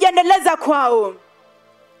katika kujiendeleza kwao.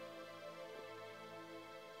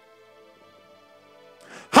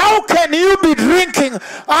 How can you be drinking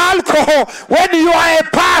alcohol when you are a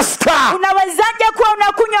pastor? Unawezaje kuwa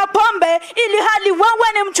unakunywa pombe ili hali wewe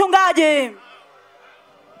ni mchungaji?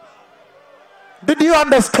 Did you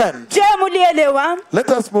understand? Je, mulielewa? Let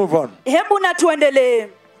us move on. Hebu na tuendelee.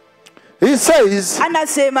 He says,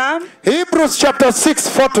 Anasema Hebrews chapter 6,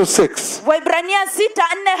 4-6. Waibrania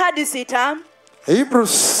 6:4 hadi 6. Hebrews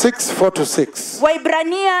 6, 4-6.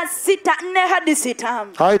 Waibrania 6:4 hadi 6.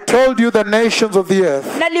 I told you the nations of the earth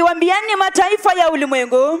Naliwaambiani mataifa ya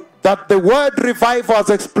ulimwengu that the word revival has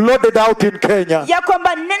exploded out in Kenya. ya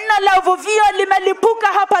kwamba neno la uvuvio limelipuka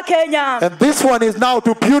hapa Kenya. And this one is now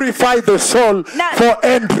to purify the soul for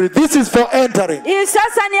entry. This is for entering. Hii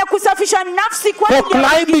sasa ni ya kusafisha nafsi kwa For ajili ya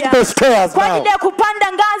climbing kuingia. the stairs Kwa now. ajili ya kupanda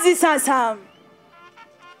ngazi sasa.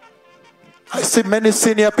 I see many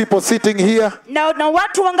senior people sitting here. Na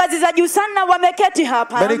watu wa ngazi za juu sana wameketi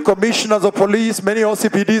hapa. Many commissioners of police, many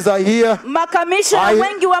OCPDs are here. Makamishna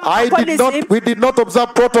wengi wa polisi. We did not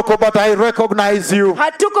observe protocol, but I recognize you.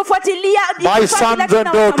 Hatukufuatilia My sons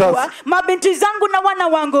and daughters. Mabinti zangu na wana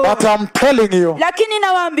wangu. But I'm telling you Lakini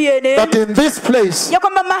nawaambieni that in this place, ya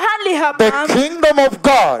kwamba mahali the hapa kingdom of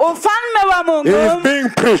God ufalme wa is Mungu being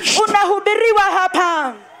preached. unahubiriwa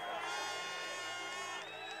hapa.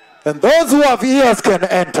 And those who have ears can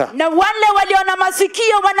enter. Na wale walio na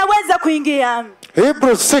masikio wanaweza kuingia.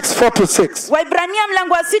 Hebrews 6, 4-6. Waibrania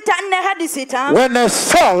mlango wa 6:4 hadi 6. When a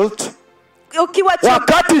salt, Ukiwa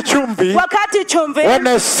wakati chumvi, when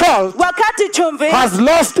a salt wakati chumvi has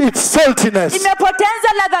lost its saltiness,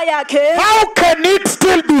 imepoteza ladha yake, how can it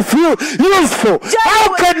still be useful?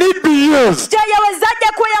 How can it be used? je,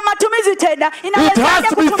 yawezaje kuwa ya matumizi tena? It has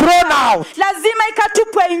to be thrown out. Lazima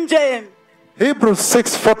ikatupwe nje. Hebrews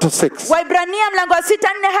 6, 4-6. Waibrania mlango wa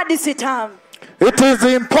 6:4 hadi 6. It is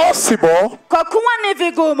impossible Kwa kuwa ni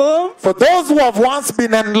vigumu for those who have once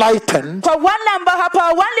been enlightened, kwa wale ambao hapo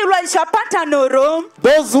awali walishapata nuru,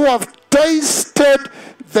 those who have tasted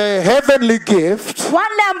the heavenly gift,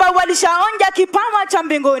 wale ambao walishaonja kipawa cha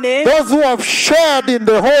mbinguni, those who have shared in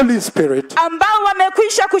the Holy Spirit, ambao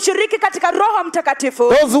wamekwisha kushiriki katika Roho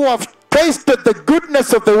Mtakatifu, those who have tasted the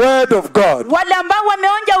goodness of the Word of God wale ambao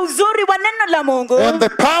wameonja uzuri wa neno la Mungu and the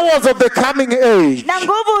powers of the coming age, na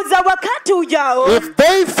nguvu za wakati ujao, if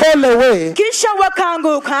they fall away, kisha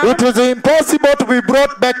wakaanguka, it is impossible to be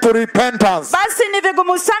brought back to repentance, basi ni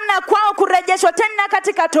vigumu sana kwao kurejeshwa tena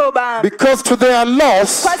katika toba, because to their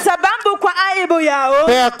loss, kwa sababu kwa aibu yao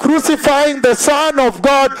they are crucifying the Son of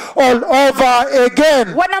God all over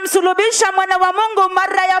again wanamsulubisha mwana wa Mungu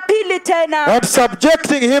mara ya pili tena and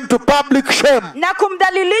subjecting him to public shame. na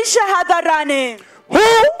kumdhalilisha hadharani. Who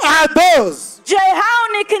are those Je, hao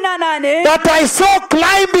ni kina nani that I saw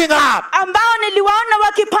climbing up ambao niliwaona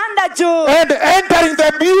wakipanda juu and entering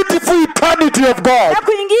the beautiful eternity of God? na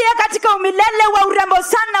kuingia katika umilele wa urembo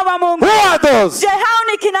sana wa Mungu? Who are those? Je, hao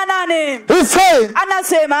ni kina nani? He's saying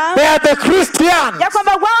Anasema they are the Christians ya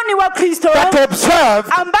kwamba wao ni Wakristo that observe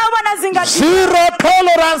ambao wanazingatia zero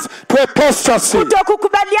tolerance to apostasy,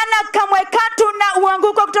 kutokukubaliana kamwe katu na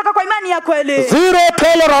uanguko kutoka kwa imani ya kweli, zero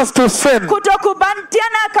tolerance to sin.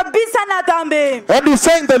 kutokubaliana kabisa na dhambi. And he's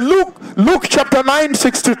saying that Luke chapter 9,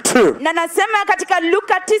 62. Na nasema katika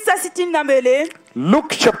Luka 9:62,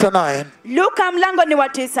 Luke chapter 9, Luka mlango ni wa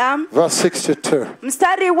 9 verse 62.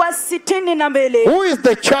 mstari wa 62. Who is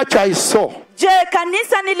the church I saw Je,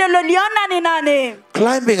 kanisa nililoliona ni nani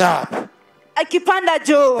climbing up akipanda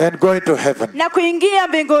juu and going to heaven? na kuingia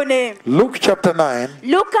mbinguni? Luke chapter 9,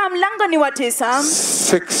 Luka mlango ni wa 9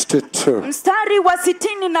 62. mstari wa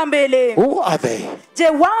 62. Who are they? Je,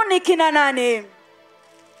 wao ni kina nani?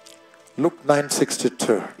 Luke 9,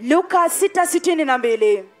 62. Luka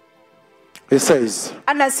 6:62. He says,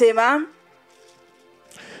 Anasema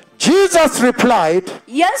Jesus replied,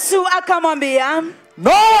 Yesu akamwambia,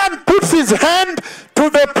 no one puts his hand to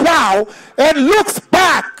the plow and looks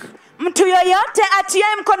back. mtu yoyote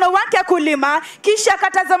atiaye mkono wake kulima kisha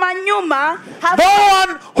akatazama nyuma, No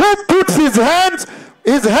one who puts his hand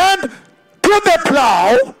to the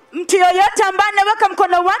plow mtu yoyote ambaye anaweka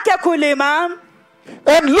mkono wake kulima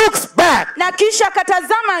and looks back na kisha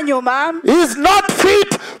akatazama nyuma is not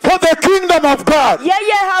fit for the kingdom of God.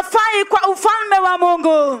 yeye hafai kwa ufalme wa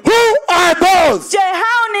Mungu. Who are those Je,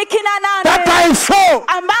 hao ni kina that nani I saw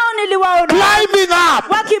ambao niliwaona climbing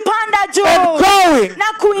up wakipanda and juu going na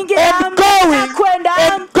kuingia and going na kwenda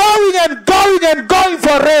and going and going and going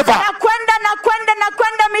forever, na kwenda na kwenda na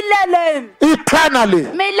kwenda milele eternally?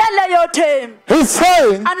 milele yote? He's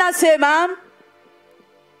saying Anasema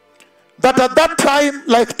that at that time,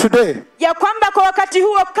 like today, ya kwamba kwa wakati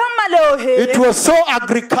huo kama leo it hii was so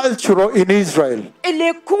agricultural in Israel.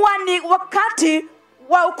 ilikuwa ni wakati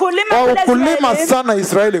wa ukulima sana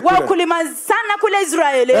Israeli wa kule. ukulima sana kule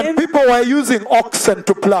Israeli. And people were using oxen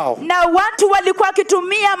to plow. Na watu walikuwa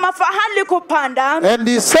wakitumia mafahali kupanda. And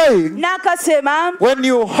he's saying, Na akasema when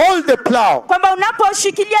you hold the plow, kwamba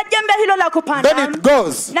unaposhikilia jembe hilo la kupanda, then it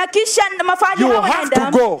goes. na kisha mafahali You hawa have to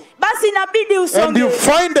wanaenda, go. basi inabidi And you usonge.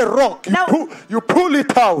 find a rock, you pull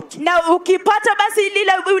it out. Na ukipata basi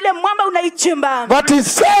ile mwamba unaichimba. But he's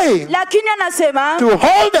saying, Lakini anasema to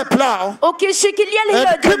hold the plow ukishikilia hilo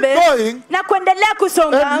and keep jembe going na kuendelea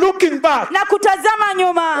kusonga and looking back. na kutazama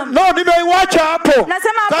nyuma. No, nimeiwacha hapo.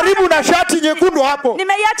 Nasema Karibu na shati nyekundu hapo.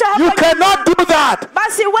 Nimeiacha hapo. You cannot do that.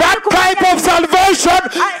 Basi That type of salvation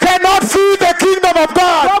cannot see the kingdom of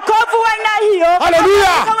God. wokovu wa aina hiyo.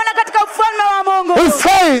 Hallelujah. Kama katika ufalme wa Mungu. He's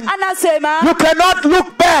saying, Anasema you cannot look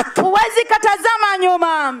back. huwezi katazama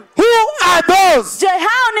nyuma. Who are those Je,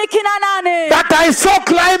 hao ni kina nani that I saw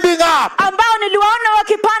climbing up ambao niliwaona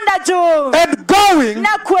wakipanda juu and going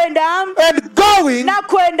na kwenda and going na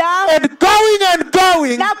kwenda and going and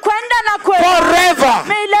going na kwenda forever?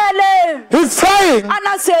 milele? He's saying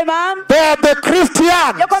Anasema they are the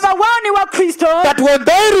Christians ya kwamba wao ni Wakristo that when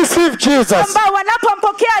they receive Jesus, ambao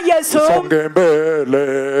wanapompokea Yesu isonge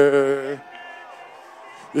mbele,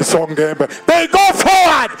 isonge mbele, they go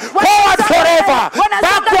forward forever,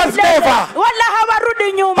 backwards never. wala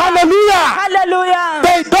hawarudi nyuma. Hallelujah. Hallelujah.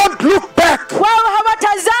 They don't look back. Wao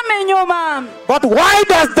hawatazami nyuma. But why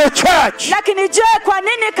does the church Lakini je, kwa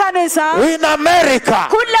nini kanisa in America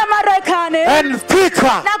kule Marekani and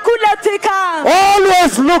Thika na kule Thika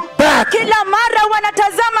always look back? kila mara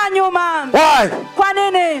wanatazama nyuma? Why? Kwa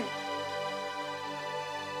nini?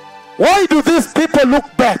 Why do these people look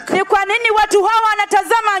back? Ni kwa nini watu hawa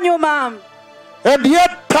wanatazama nyuma? And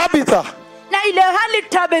yet Tabitha, Na ile hali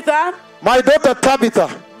Tabitha, my daughter Tabitha,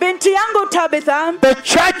 binti yangu Tabitha, the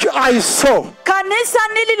church I saw kanisa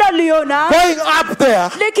nililoliona going up there,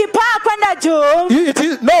 likipaa kwenda juu, it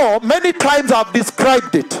is, no, many times I've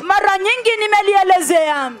described it. mara nyingi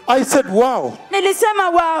nimelielezea. I said, wow, Nilisema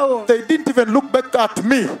wao, they didn't even look back at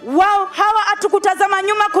me. wao hawa hatukutazama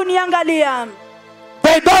nyuma kuniangalia.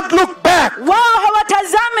 They don't look back. Wao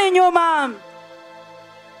hawatazami nyuma.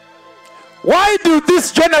 Why do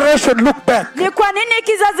this generation look back? Ni kwa nini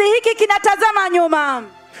kizazi hiki kinatazama nyuma?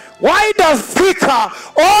 Why does Thika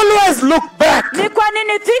always look back? Ni kwa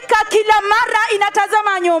nini Thika kila mara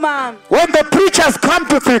inatazama nyuma? When the preachers come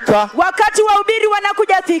to Thika, Wakati wahubiri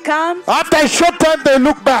wanakuja Thika, after a short time they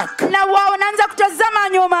look back. na wao wanaanza kutazama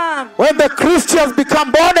nyuma. When the Christians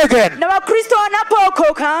become born again, Na Wakristo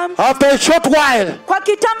wanapookoka, after a short while, kwa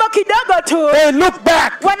kitambo kidogo tu they look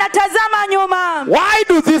back. wanatazama nyuma. Why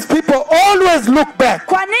do these people always look back?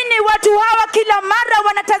 Kwa nini watu hawa kila mara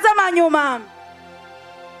wanatazama nyuma?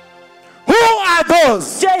 Who are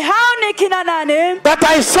those Je, hao ni kina nani that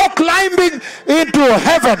I saw climbing into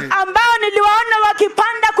heaven? ambao niliwaona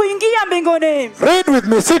wakipanda kuingia mbinguni? Read with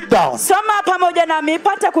me, sit down. Soma pamoja nami,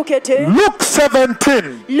 pata kuketi. Luke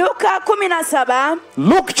 17. Luka 17.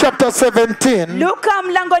 Luke chapter 17. Luka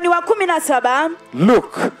mlangoni wa 17.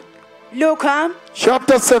 Luke Luka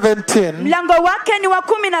chapter 17, mlango wake ni wa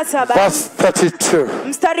 17 verse 32.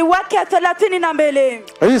 mstari wake 32.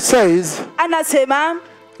 He says, Anasema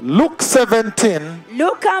Luke 17,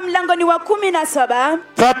 Luka mlangoni wa 17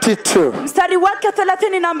 32. mstari wake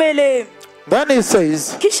 32. Then he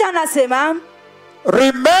says, Kisha anasema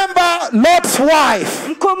remember Lot's wife.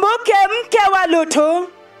 mkumbuke mke wa Lutu.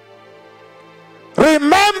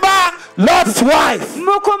 Remember Lot's wife.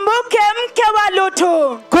 Mkumbuke mke wa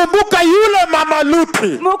Lutu. Kumbuka yule mama Luti.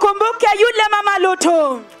 Mkumbuke yule mama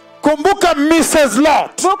Lutu. Kumbuka Mrs.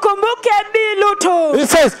 Lot. Mkumbuke Bi Lutu. He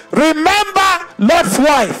says, remember Lot's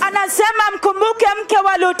wife. Anasema mkumbuke mke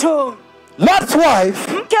wa Lutu. Lot's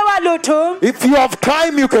wife, Mke wa Lutu. if you have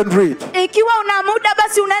time, you can read. Ikiwa una muda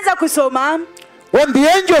basi unaweza kusoma. When the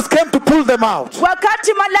angels came to pull them out,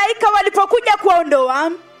 Wakati malaika walipokuja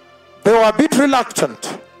kuondoa, they were a bit reluctant.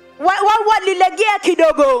 wao walilegea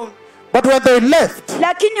kidogo. But when they left,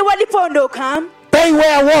 Lakini walipoondoka, they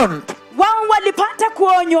were warned. wao walipata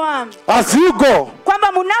kuonywa As you go,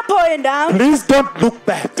 kwamba mnapoenda, please don't look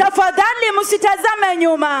back. tafadhali msitazame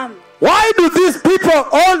nyuma. Why do these people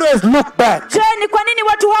always look back? Je, ni kwa nini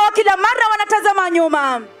watu hawa kila mara wanatazama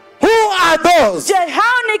nyuma? Who are those Je,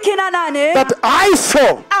 hao ni kina nani that I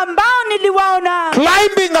saw ambao niliwaona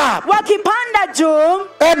climbing up wakipanda juu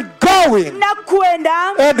and going na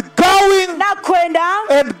kwenda and going na kwenda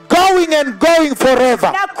and going and going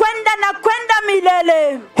forever? na kwenda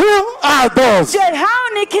milele? Who are those? Je, hao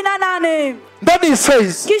ni kina nani? Then he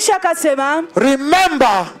says, Kisha akasema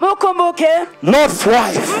remember mkumbuke Lot's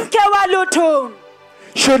wife. mke wa Lutu.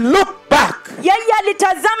 She looked back. yeye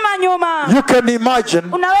alitazama nyuma. You can imagine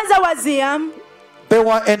Unaweza wazia, they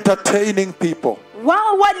were entertaining people.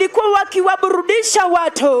 wao walikuwa wakiwaburudisha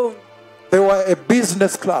watu. They were a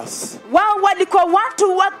business class. Wao walikuwa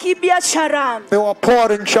watu wa kibiashara. They were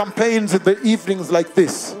pouring champagnes in the evenings like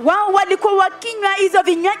this. Wao walikuwa wakinywa hizo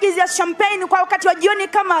vinywaji vya champagne kwa wakati wa jioni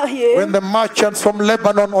kama hii. When the merchants from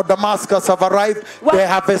Lebanon or Damascus have arrived, they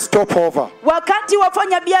have a stopover. Wakati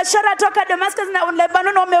wafanya biashara toka Damascus na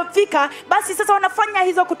Lebanon wamefika, basi sasa wanafanya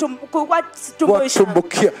hizo kuwatumbuisha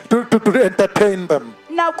Watumbukia, to entertain them.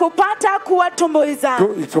 na kupata kuwatumbuiza.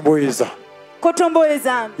 Kutumbuiza.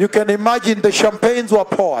 Kutumbuiza. You can imagine the champagnes were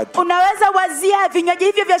poured. Unaweza wazia vinywaji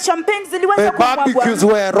hivyo vya champagne ziliweza The kumwagwa. barbecues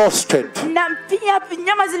were roasted. Na pia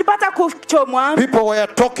nyama zilipata kuchomwa. People were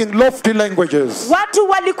talking lofty languages. Watu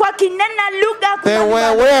walikuwa kinena lugha They were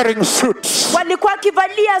mbalimbali. wearing suits. Walikuwa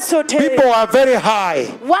kivalia sote. People were very high.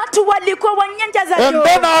 Watu walikuwa wanyanja za And juu.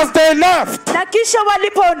 then as they left, Na kisha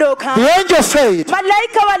walipoondoka, the angel said,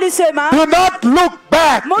 malaika walisema, do not look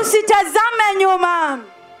back. musitazame nyuma.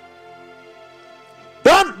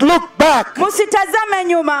 Don't look back. Musitazame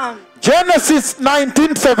nyuma. Genesis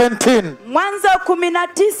 19:17. Mwanzo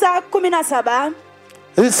 19:17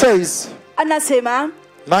 It says, anasema,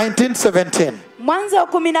 19:17. Mwanzo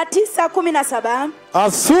 19:17,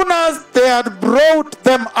 As soon as they had brought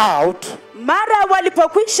them out, mara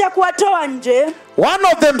walipokwisha kuwatoa nje, one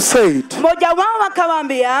of them said, mmoja wao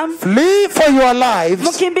akawaambia, flee for your lives.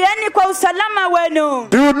 mkimbieni kwa usalama wenu.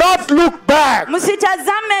 Do not look back.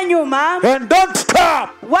 Msitazame nyuma And don't stop.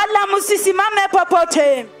 wala msisimame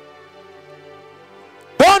popote.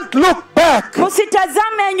 Don't look back.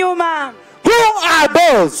 Msitazame nyuma. Who are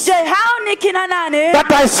those Je, hao ni kina nani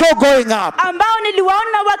that I saw going up? ambao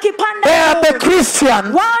niliwaona wakipanda They are the juu?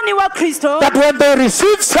 Christians Wao ni Wakristo that when they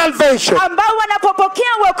received salvation, ambao wanapopokea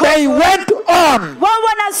they wokovu went on wao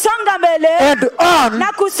wanasonga mbele and on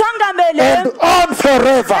na kusonga mbele and on na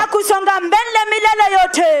forever. kusonga mbele milele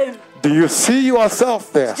yote. Do you see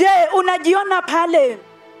yourself there? Je, unajiona pale?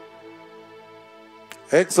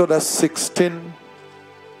 Exodus 16.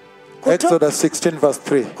 Exodus 16 verse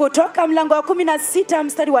 3. Kutoka mlango wa 16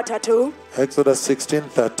 mstari wa 3. Exodus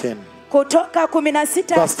 16:13. Kutoka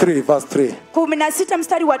 16 Verse 3, verse 3. 16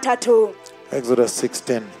 mstari wa 3. Exodus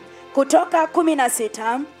 16 Kutoka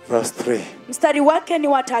 16 verse 3. mstari wake ni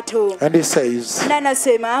wa 3. And he says, Na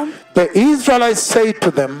nasema, the Israelites say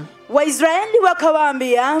to them, Waisraeli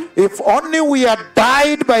wakawaambia, if only we had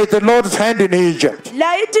died by the Lord's hand in Egypt.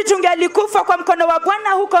 laiti tungelikufa kwa mkono wa Bwana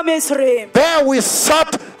huko Misri. There we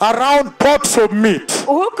sat around pots of meat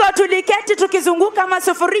Huko tuliketi tukizunguka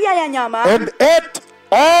masufuria ya nyama and ate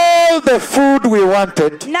all the food we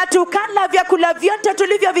wanted. na tukala vyakula vyote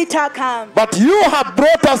tulivyovitaka. But you have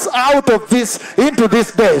brought us out of this into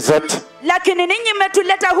this desert Lakini ninyi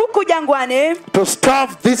mmetuleta huku jangwani to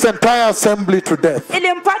starve this entire assembly to death.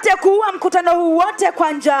 ili mpate kuua mkutano huu wote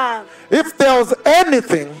kwa njaa. If there was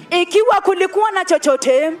anything Ikiwa kulikuwa na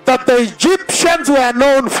chochote that the Egyptians were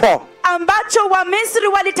known for, ambacho Wamisri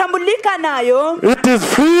walitambulika nayo, it is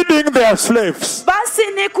feeding their slaves. basi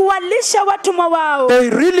ni kuwalisha watumwa wao. They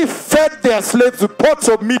really fed their slaves with pots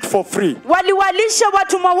of meat for free. Waliwalisha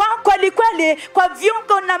watumwa wao kweli kweli kwa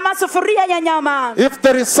viungo na masufuria ya nyama. If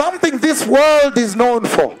there is something this world is known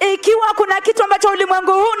for, Ikiwa kuna kitu ambacho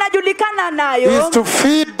ulimwengu huu unajulikana nayo, is to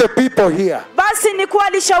feed the people here. basi ni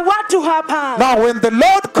kuwalisha watu hapa. Now when the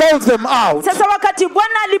Lord calls them out, Sasa wakati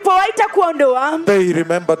Bwana alipowaita kuondoa, they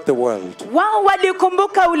remembered the world. wao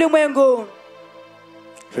walikumbuka ulimwengu.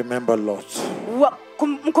 Remember Lot.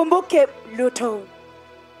 Mkumbuke Luto.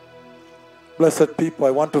 Blessed people,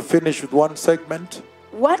 I want to finish with one segment.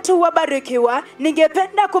 Watu wabarikiwa,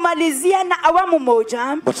 ningependa kumalizia na awamu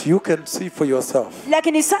moja, But you can see for yourself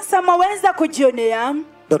lakini sasa mwaweza kujionea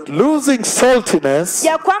that losing saltiness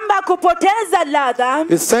ya kwamba kupoteza ladha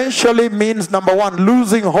essentially means, number one,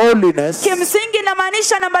 losing holiness. kimsingi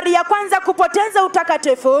inamaanisha nambari ya kwanza kupoteza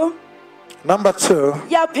utakatifu, Number two,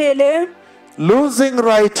 ya pili losing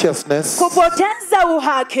righteousness. kupoteza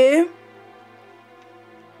uhaki,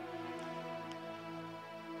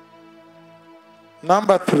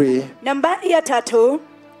 Number three, nambari ya tatu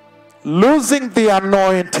losing the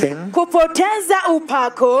anointing. kupoteza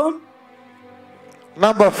upako,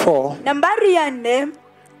 Number four, nambari ya nne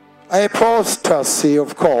apostasy,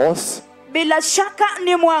 of course. bila shaka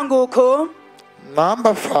ni mwanguko,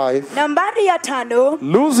 Number five, nambari ya tano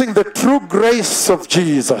losing the true grace of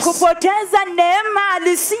Jesus. kupoteza neema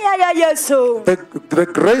halisia ya Yesu, The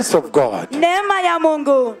grace of God. neema ya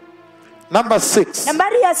Mungu. Number 6.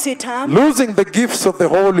 Nambari ya 6, Losing the gifts of the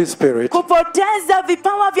Holy Spirit. kupoteza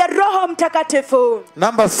vipawa vya Roho Mtakatifu.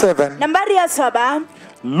 Number 7. Nambari ya 7,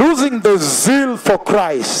 Losing the zeal for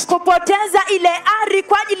Christ. kupoteza ile ari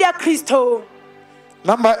kwa ajili ya Kristo.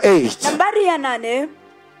 Number 8. Nambari ya 8,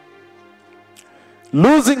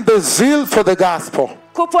 Losing the zeal for the gospel.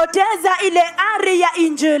 kupoteza ile ari ya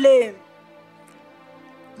Injili.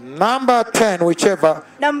 Number 10, whichever.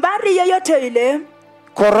 Nambari yoyote ile,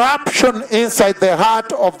 Corruption inside the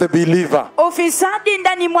heart of the believer. ufisadi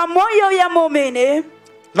ndani mwa moyo ya muumini.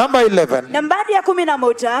 Number 11. Nambari ya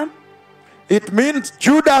 11, It means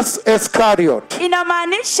Judas Iscariot,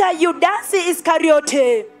 inamaanisha Yudasi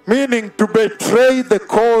Iskariote, meaning to betray the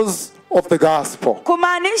cause of the gospel.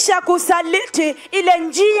 kumaanisha kusaliti ile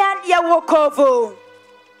njia ya wokovu.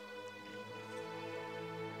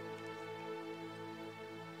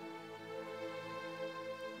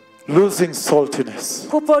 Losing saltiness.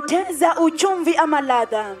 Kupoteza uchumvi ama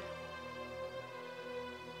ladha.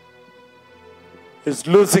 Is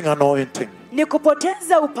losing anointing. Ni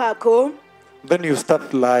kupoteza upako, Then you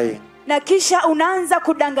start lying. na kisha unaanza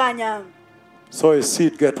kudanganya. So a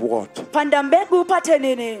seed get what? Panda mbegu upate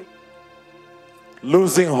nini?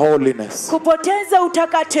 Losing holiness. Kupoteza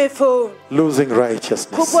utakatifu, Losing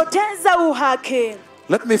righteousness. kupoteza uhaki.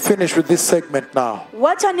 Let me finish with this segment now.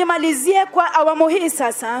 Wacha nimalizie kwa awamu hii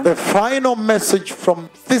sasa. The final message from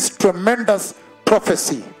this tremendous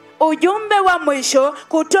prophecy. Ujumbe wa mwisho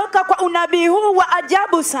kutoka kwa unabii huu wa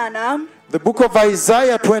ajabu sana. The book of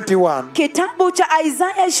Isaiah 21, Kitabu cha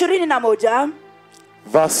Isaya 21,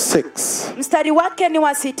 verse 6. mstari wake ni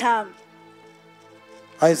wa 6.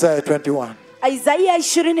 Isaiah 21, Isaya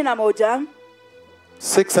 21,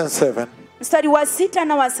 6 and 7. mstari wa 6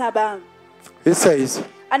 na wa 7. He says,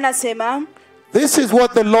 Anasema, this is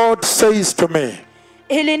what the Lord says to me.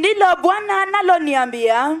 hili ndilo Bwana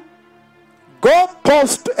analoniambia, Go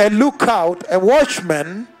post a lookout, a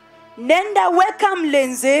watchman, nenda weka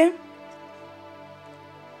mlinzi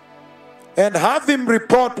and have him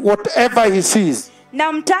report whatever he sees.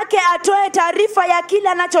 na mtake atoe taarifa ya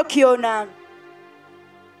kila anachokiona.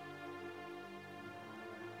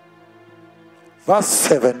 Verse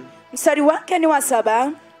 7. Mstari wake ni wa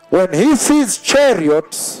 7. When he sees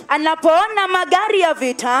chariots Anapoona magari ya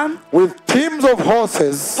vita with teams of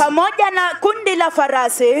horses pamoja na kundi la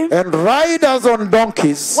farasi, and riders on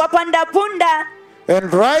donkeys wapanda punda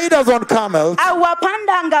and riders on camels, au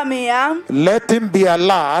wapanda ngamia, let him be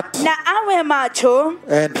alert na awe macho,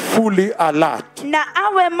 and fully alert. na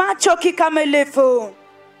awe macho kikamilifu.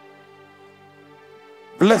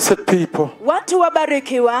 Blessed people, Watu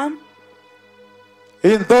wabarikiwa.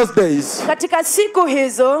 in those days, Katika siku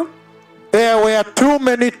hizo there were too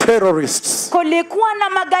many terrorists, kulikuwa na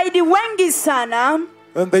magaidi wengi sana,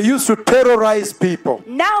 and they used to terrorize people.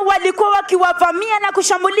 nao walikuwa wakiwavamia na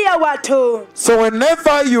kushambulia watu. So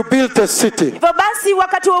whenever you built a city, Hivyo basi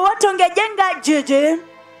wakati wowote ungejenga jiji,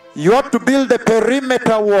 you have to build a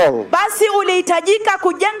perimeter wall basi ulihitajika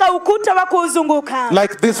kujenga ukuta wa kuuzunguka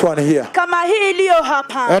like this one here. kama hii iliyo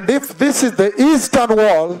hapa. And if this is the eastern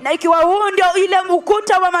wall, Na ikiwa huu ndio ile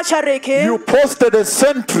ukuta wa mashariki, you posted a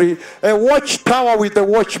sentry, a watchtower with a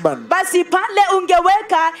watchman. basi pale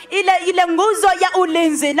ungeweka ile nguzo ya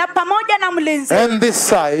ulinzi na pamoja na mlinzi, And this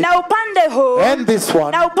side, na upande huu, and this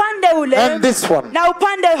one, na upande ule, and this one. na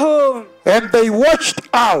upande huu. And they watched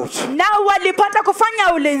out. Nao walipata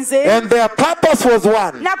kufanya ulinzi, And their purpose was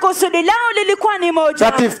one. na kusudi lao lilikuwa ni moja,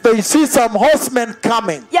 That if they see some horsemen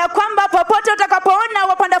coming, ya kwamba popote utakapoona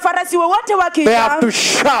wapanda farasi wowote they wakija, have to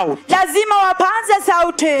shout lazima wapaze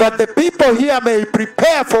sauti, that the people here may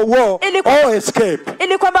prepare for war or escape.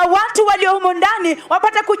 ili kwamba watu walio humu ndani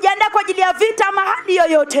wapate kujiandaa kwa ajili ya vita mahali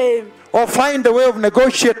yoyote, Or find a way of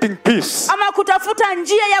negotiating peace. ama kutafuta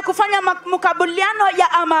njia ya kufanya mkabiliano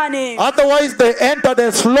ya amani. Otherwise, they entered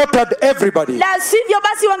and slaughtered everybody. La sivyo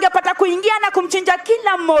basi wangepata kuingia na kumchinja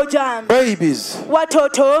kila mmoja, Babies,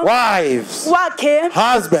 watoto, wives, wake,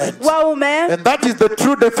 husbands. waume. And that is the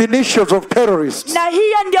true definitions of terrorists. Na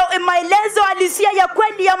hiyo ndio maelezo halisia ya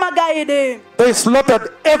kweli ya magaidi. They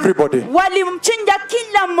slaughtered everybody. Walimchinja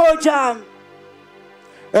kila mmoja.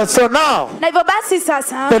 And so now, Na hivyo basi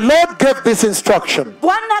sasa the Lord gave this instruction.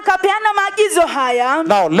 Bwana akapeana maagizo haya.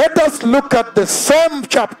 Now, let us look at the same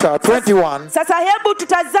chapter 21, Sasa hebu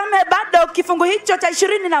tutazame bado kifungu hicho cha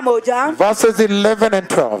 21 verses 11 and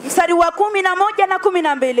 12. mstari wa 11 na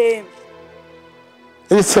 12.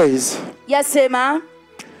 It says, Yasema,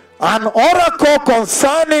 an oracle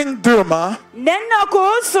concerning Duma, neno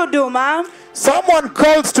kuhusu Duma, someone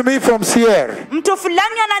calls to me from Seir, mtu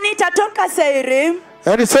fulani ananiita toka Seiri,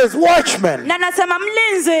 And he says, watchman, na anasema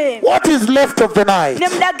mlinzi, what is left of the night? ni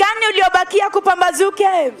muda gani uliobakia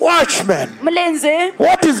kupambazuke? Watchman, Mlinzi,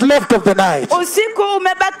 what is left of the night? usiku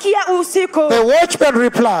umebakia usiku. The watchman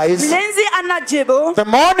replies, Mlinzi anajibu the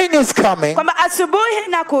morning is coming, kwamba asubuhi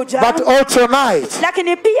inakuja, but also night.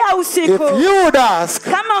 lakini pia If usiku. you would ask,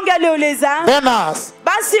 Kama ungeliuliza, then ask,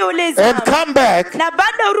 basi uliza and come back. na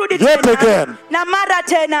bado urudi Yet tena again. na mara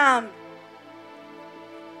tena.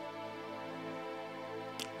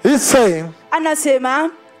 He's saying Anasema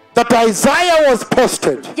that Isaiah was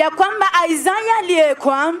posted ya kwamba Isaya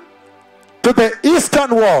aliyekwa to the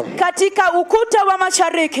eastern wall, katika ukuta wa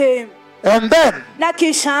mashariki, and then na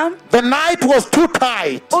kisha the night was too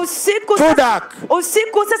tight, usiku too dark,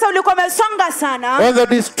 usiku sasa ulikuwa umesonga sana, and the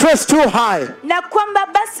distress too high. na kwamba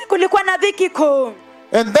basi kulikuwa na dhiki kuu,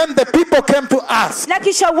 And then the people came to ask, na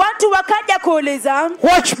kisha watu wakaja kuuliza,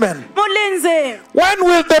 watchman, mlinzi, when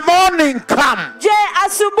will the morning come? je,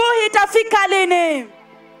 asubuhi itafika lini?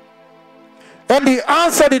 And he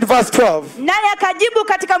answered in verse 12, Naye akajibu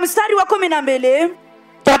katika mstari wa 12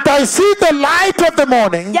 that I see the light of the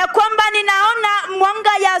morning ya kwamba ninaona mwanga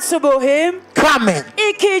ya asubuhi coming,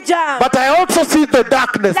 ikija, but I also see the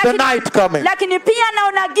darkness, the night coming. lakini pia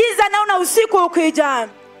naona giza, naona usiku ukija.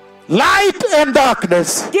 Light and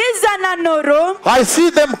darkness, Giza na nuru I see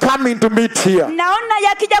them coming to meet here. naona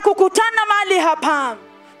yakija kukutana mahali hapa,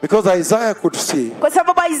 Because Isaiah could see, kwa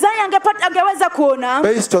sababu Isaya angeweza kuona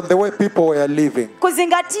based on the way people were living,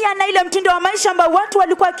 kuzingatia na ile mtindo wa maisha ambao watu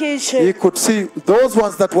walikuwa he kiishi. could see those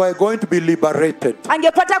ones that were going to be liberated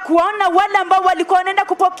Angepata kuona wale ambao walikuwa wanaenda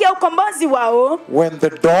kupokea ukombozi wao when the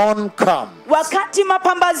dawn comes, wakati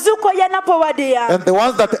mapambazuko yanapowadia, and the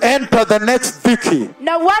ones that enter the next dhiki,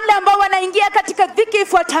 na wale ambao wanaingia katika dhiki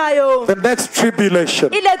ifuatayo, the next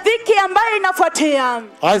tribulation. ile dhiki ambayo inafuatia.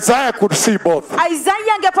 Isaiah could see both.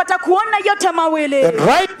 Isaya angepata kuona yote mawili. And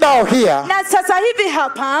right now here, Na sasa hivi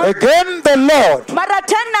hapa again the Lord, mara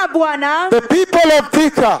tena Bwana, the people of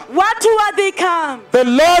Thika, watu wa dhika, the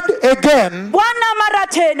Lord again Bwana mara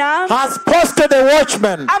tena has posted a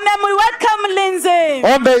watchman amemweka mlinzi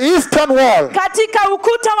on the eastern wall katika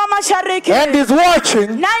ukuta wa mashariki, and is watching,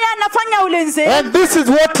 naye anafanya ulinzi, and this is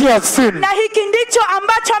what he has seen. na hiki ndicho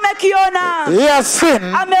ambacho amekiona. He has seen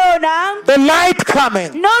Ameona the light coming,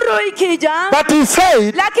 nuru ikija, but he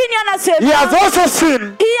said lakini he anasema has also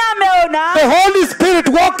seen pia ameona the Holy Spirit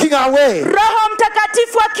walking away, Roho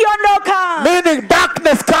Mtakatifu akiondoka, meaning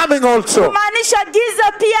darkness coming also. kumaanisha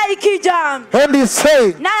giza pia ikija. And he's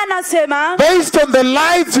saying, Naye anasema based on the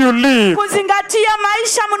lives you live, kuzingatia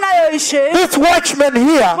maisha mnayoishi, this watchman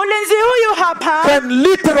here mlinzi huyu hapa can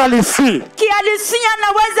literally see kihalisia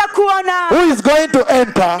anaweza kuona who is going to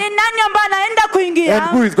enter ni nani ambaye anaenda and kuingia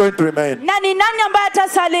who is going to remain. na ni nani ambaye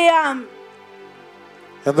atasalia.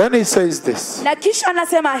 And then he says this, Na kisha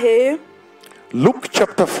anasema hii, Luke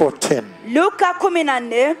chapter 14, Luka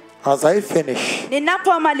 14, as I finish,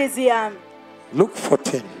 ninapomalizia Luke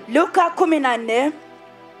 14. Luka 14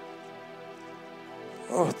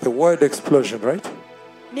 Oh, the word explosion, right?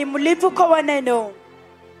 ni mlipuko wa neno.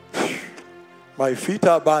 My feet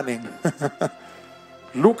are burning.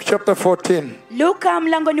 Luke chapter 14, Luka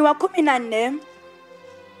mlangoni wa 14,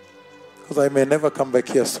 because I may never come back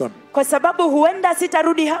here soon. kwa sababu huenda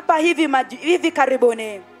sitarudi hapa hivi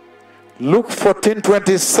karibuni. Luke 14,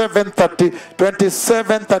 27,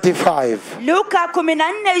 35. Luka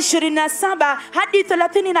 14:27 hadi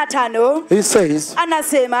 35 He says,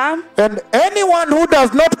 anasema, and anyone who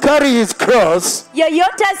does not carry his cross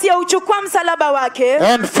yeyote asiyeuchukua msalaba wake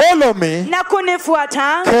and follow me na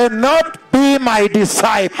kunifuata cannot be my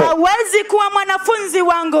disciple. hawezi kuwa mwanafunzi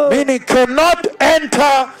wangu, Meaning cannot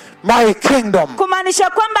enter my kingdom. kumaanisha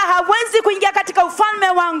kwamba hawezi kuingia katika ufalme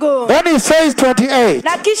wangu. Then he says 28.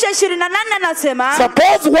 Na kisha 28 anasema,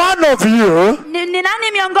 Suppose one of you, ni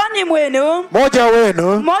nani miongoni mwenu, moja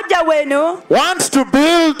wenu, mmoja wenu wants to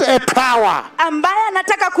build a tower. ambaye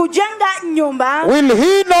anataka kujenga nyumba, Will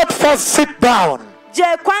he not first sit down je,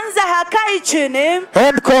 kwanza hakai chini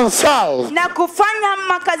and consult na kufanya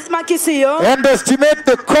makisio and estimate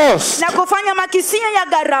the cost na kufanya makisio ya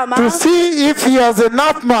gharama, to see if he has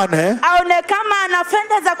enough money aone kama ana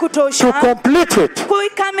fedha za to kutosha complete it?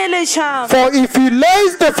 kuikamilisha? For if he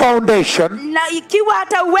lays the foundation Na ikiwa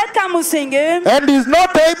hataweka msingi, and is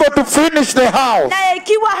not able to finish the house, na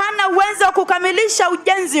ikiwa hana uwezo wa kukamilisha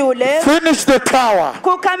ujenzi ule, finish the tower,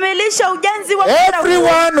 kukamilisha ujenzi wa mnara ule,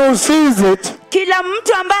 everyone who sees it kila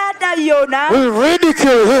mtu ambaye ataiona will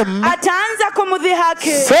ridicule him, ataanza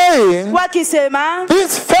kumdhihaki saying, wakisema,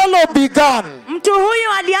 this fellow began mtu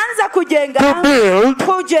huyu alianza to kujenga build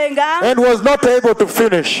and was not able to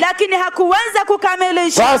finish. lakini hakuweza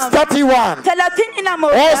kukamilisha. Verse 31. 31.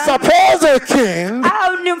 Or suppose a king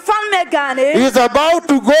Au ni mfalme gani is about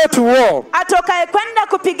to go to war atokaye kwenda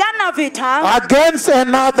kupigana vita against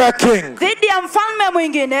another king. dhidi ya mfalme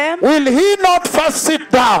mwingine? Will he not first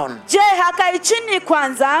sit down Je, hakai chini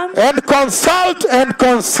kwanza and consult and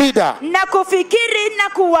consider na kufikiri na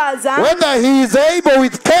kuwaza whether he is able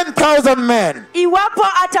with 10,000 men iwapo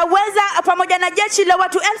ataweza pamoja na jeshi la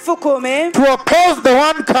watu 10,000 to oppose the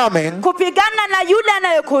one coming kupigana na yule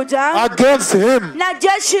anayekuja against him na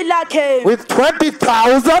jeshi lake with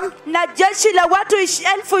 20,000? na jeshi la watu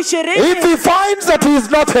 20,000? If he finds that he is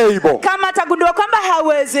not able, Kama atagundua kwamba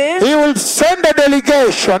hawezi, he will send a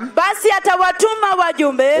delegation basi atawatuma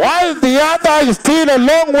wajumbe while the other is still a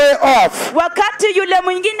long way off, wakati yule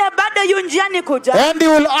mwingine bado yu njiani kuja, and he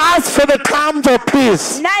will ask for the terms of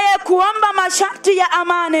peace. naye kuomba masharti ya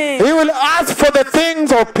amani. He will ask for the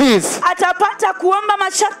things of peace. Atapata kuomba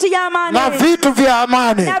masharti ya amani Na vitu vya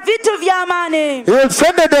amani. na vitu vya amani. He will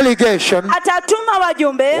send a delegation Atatuma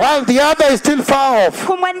wajumbe while the other is still far off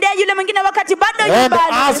kumwendea yule mwingine wakati bado yu and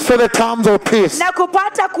ask mbali for the terms of peace. na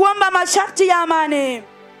kupata kuomba masharti ya amani.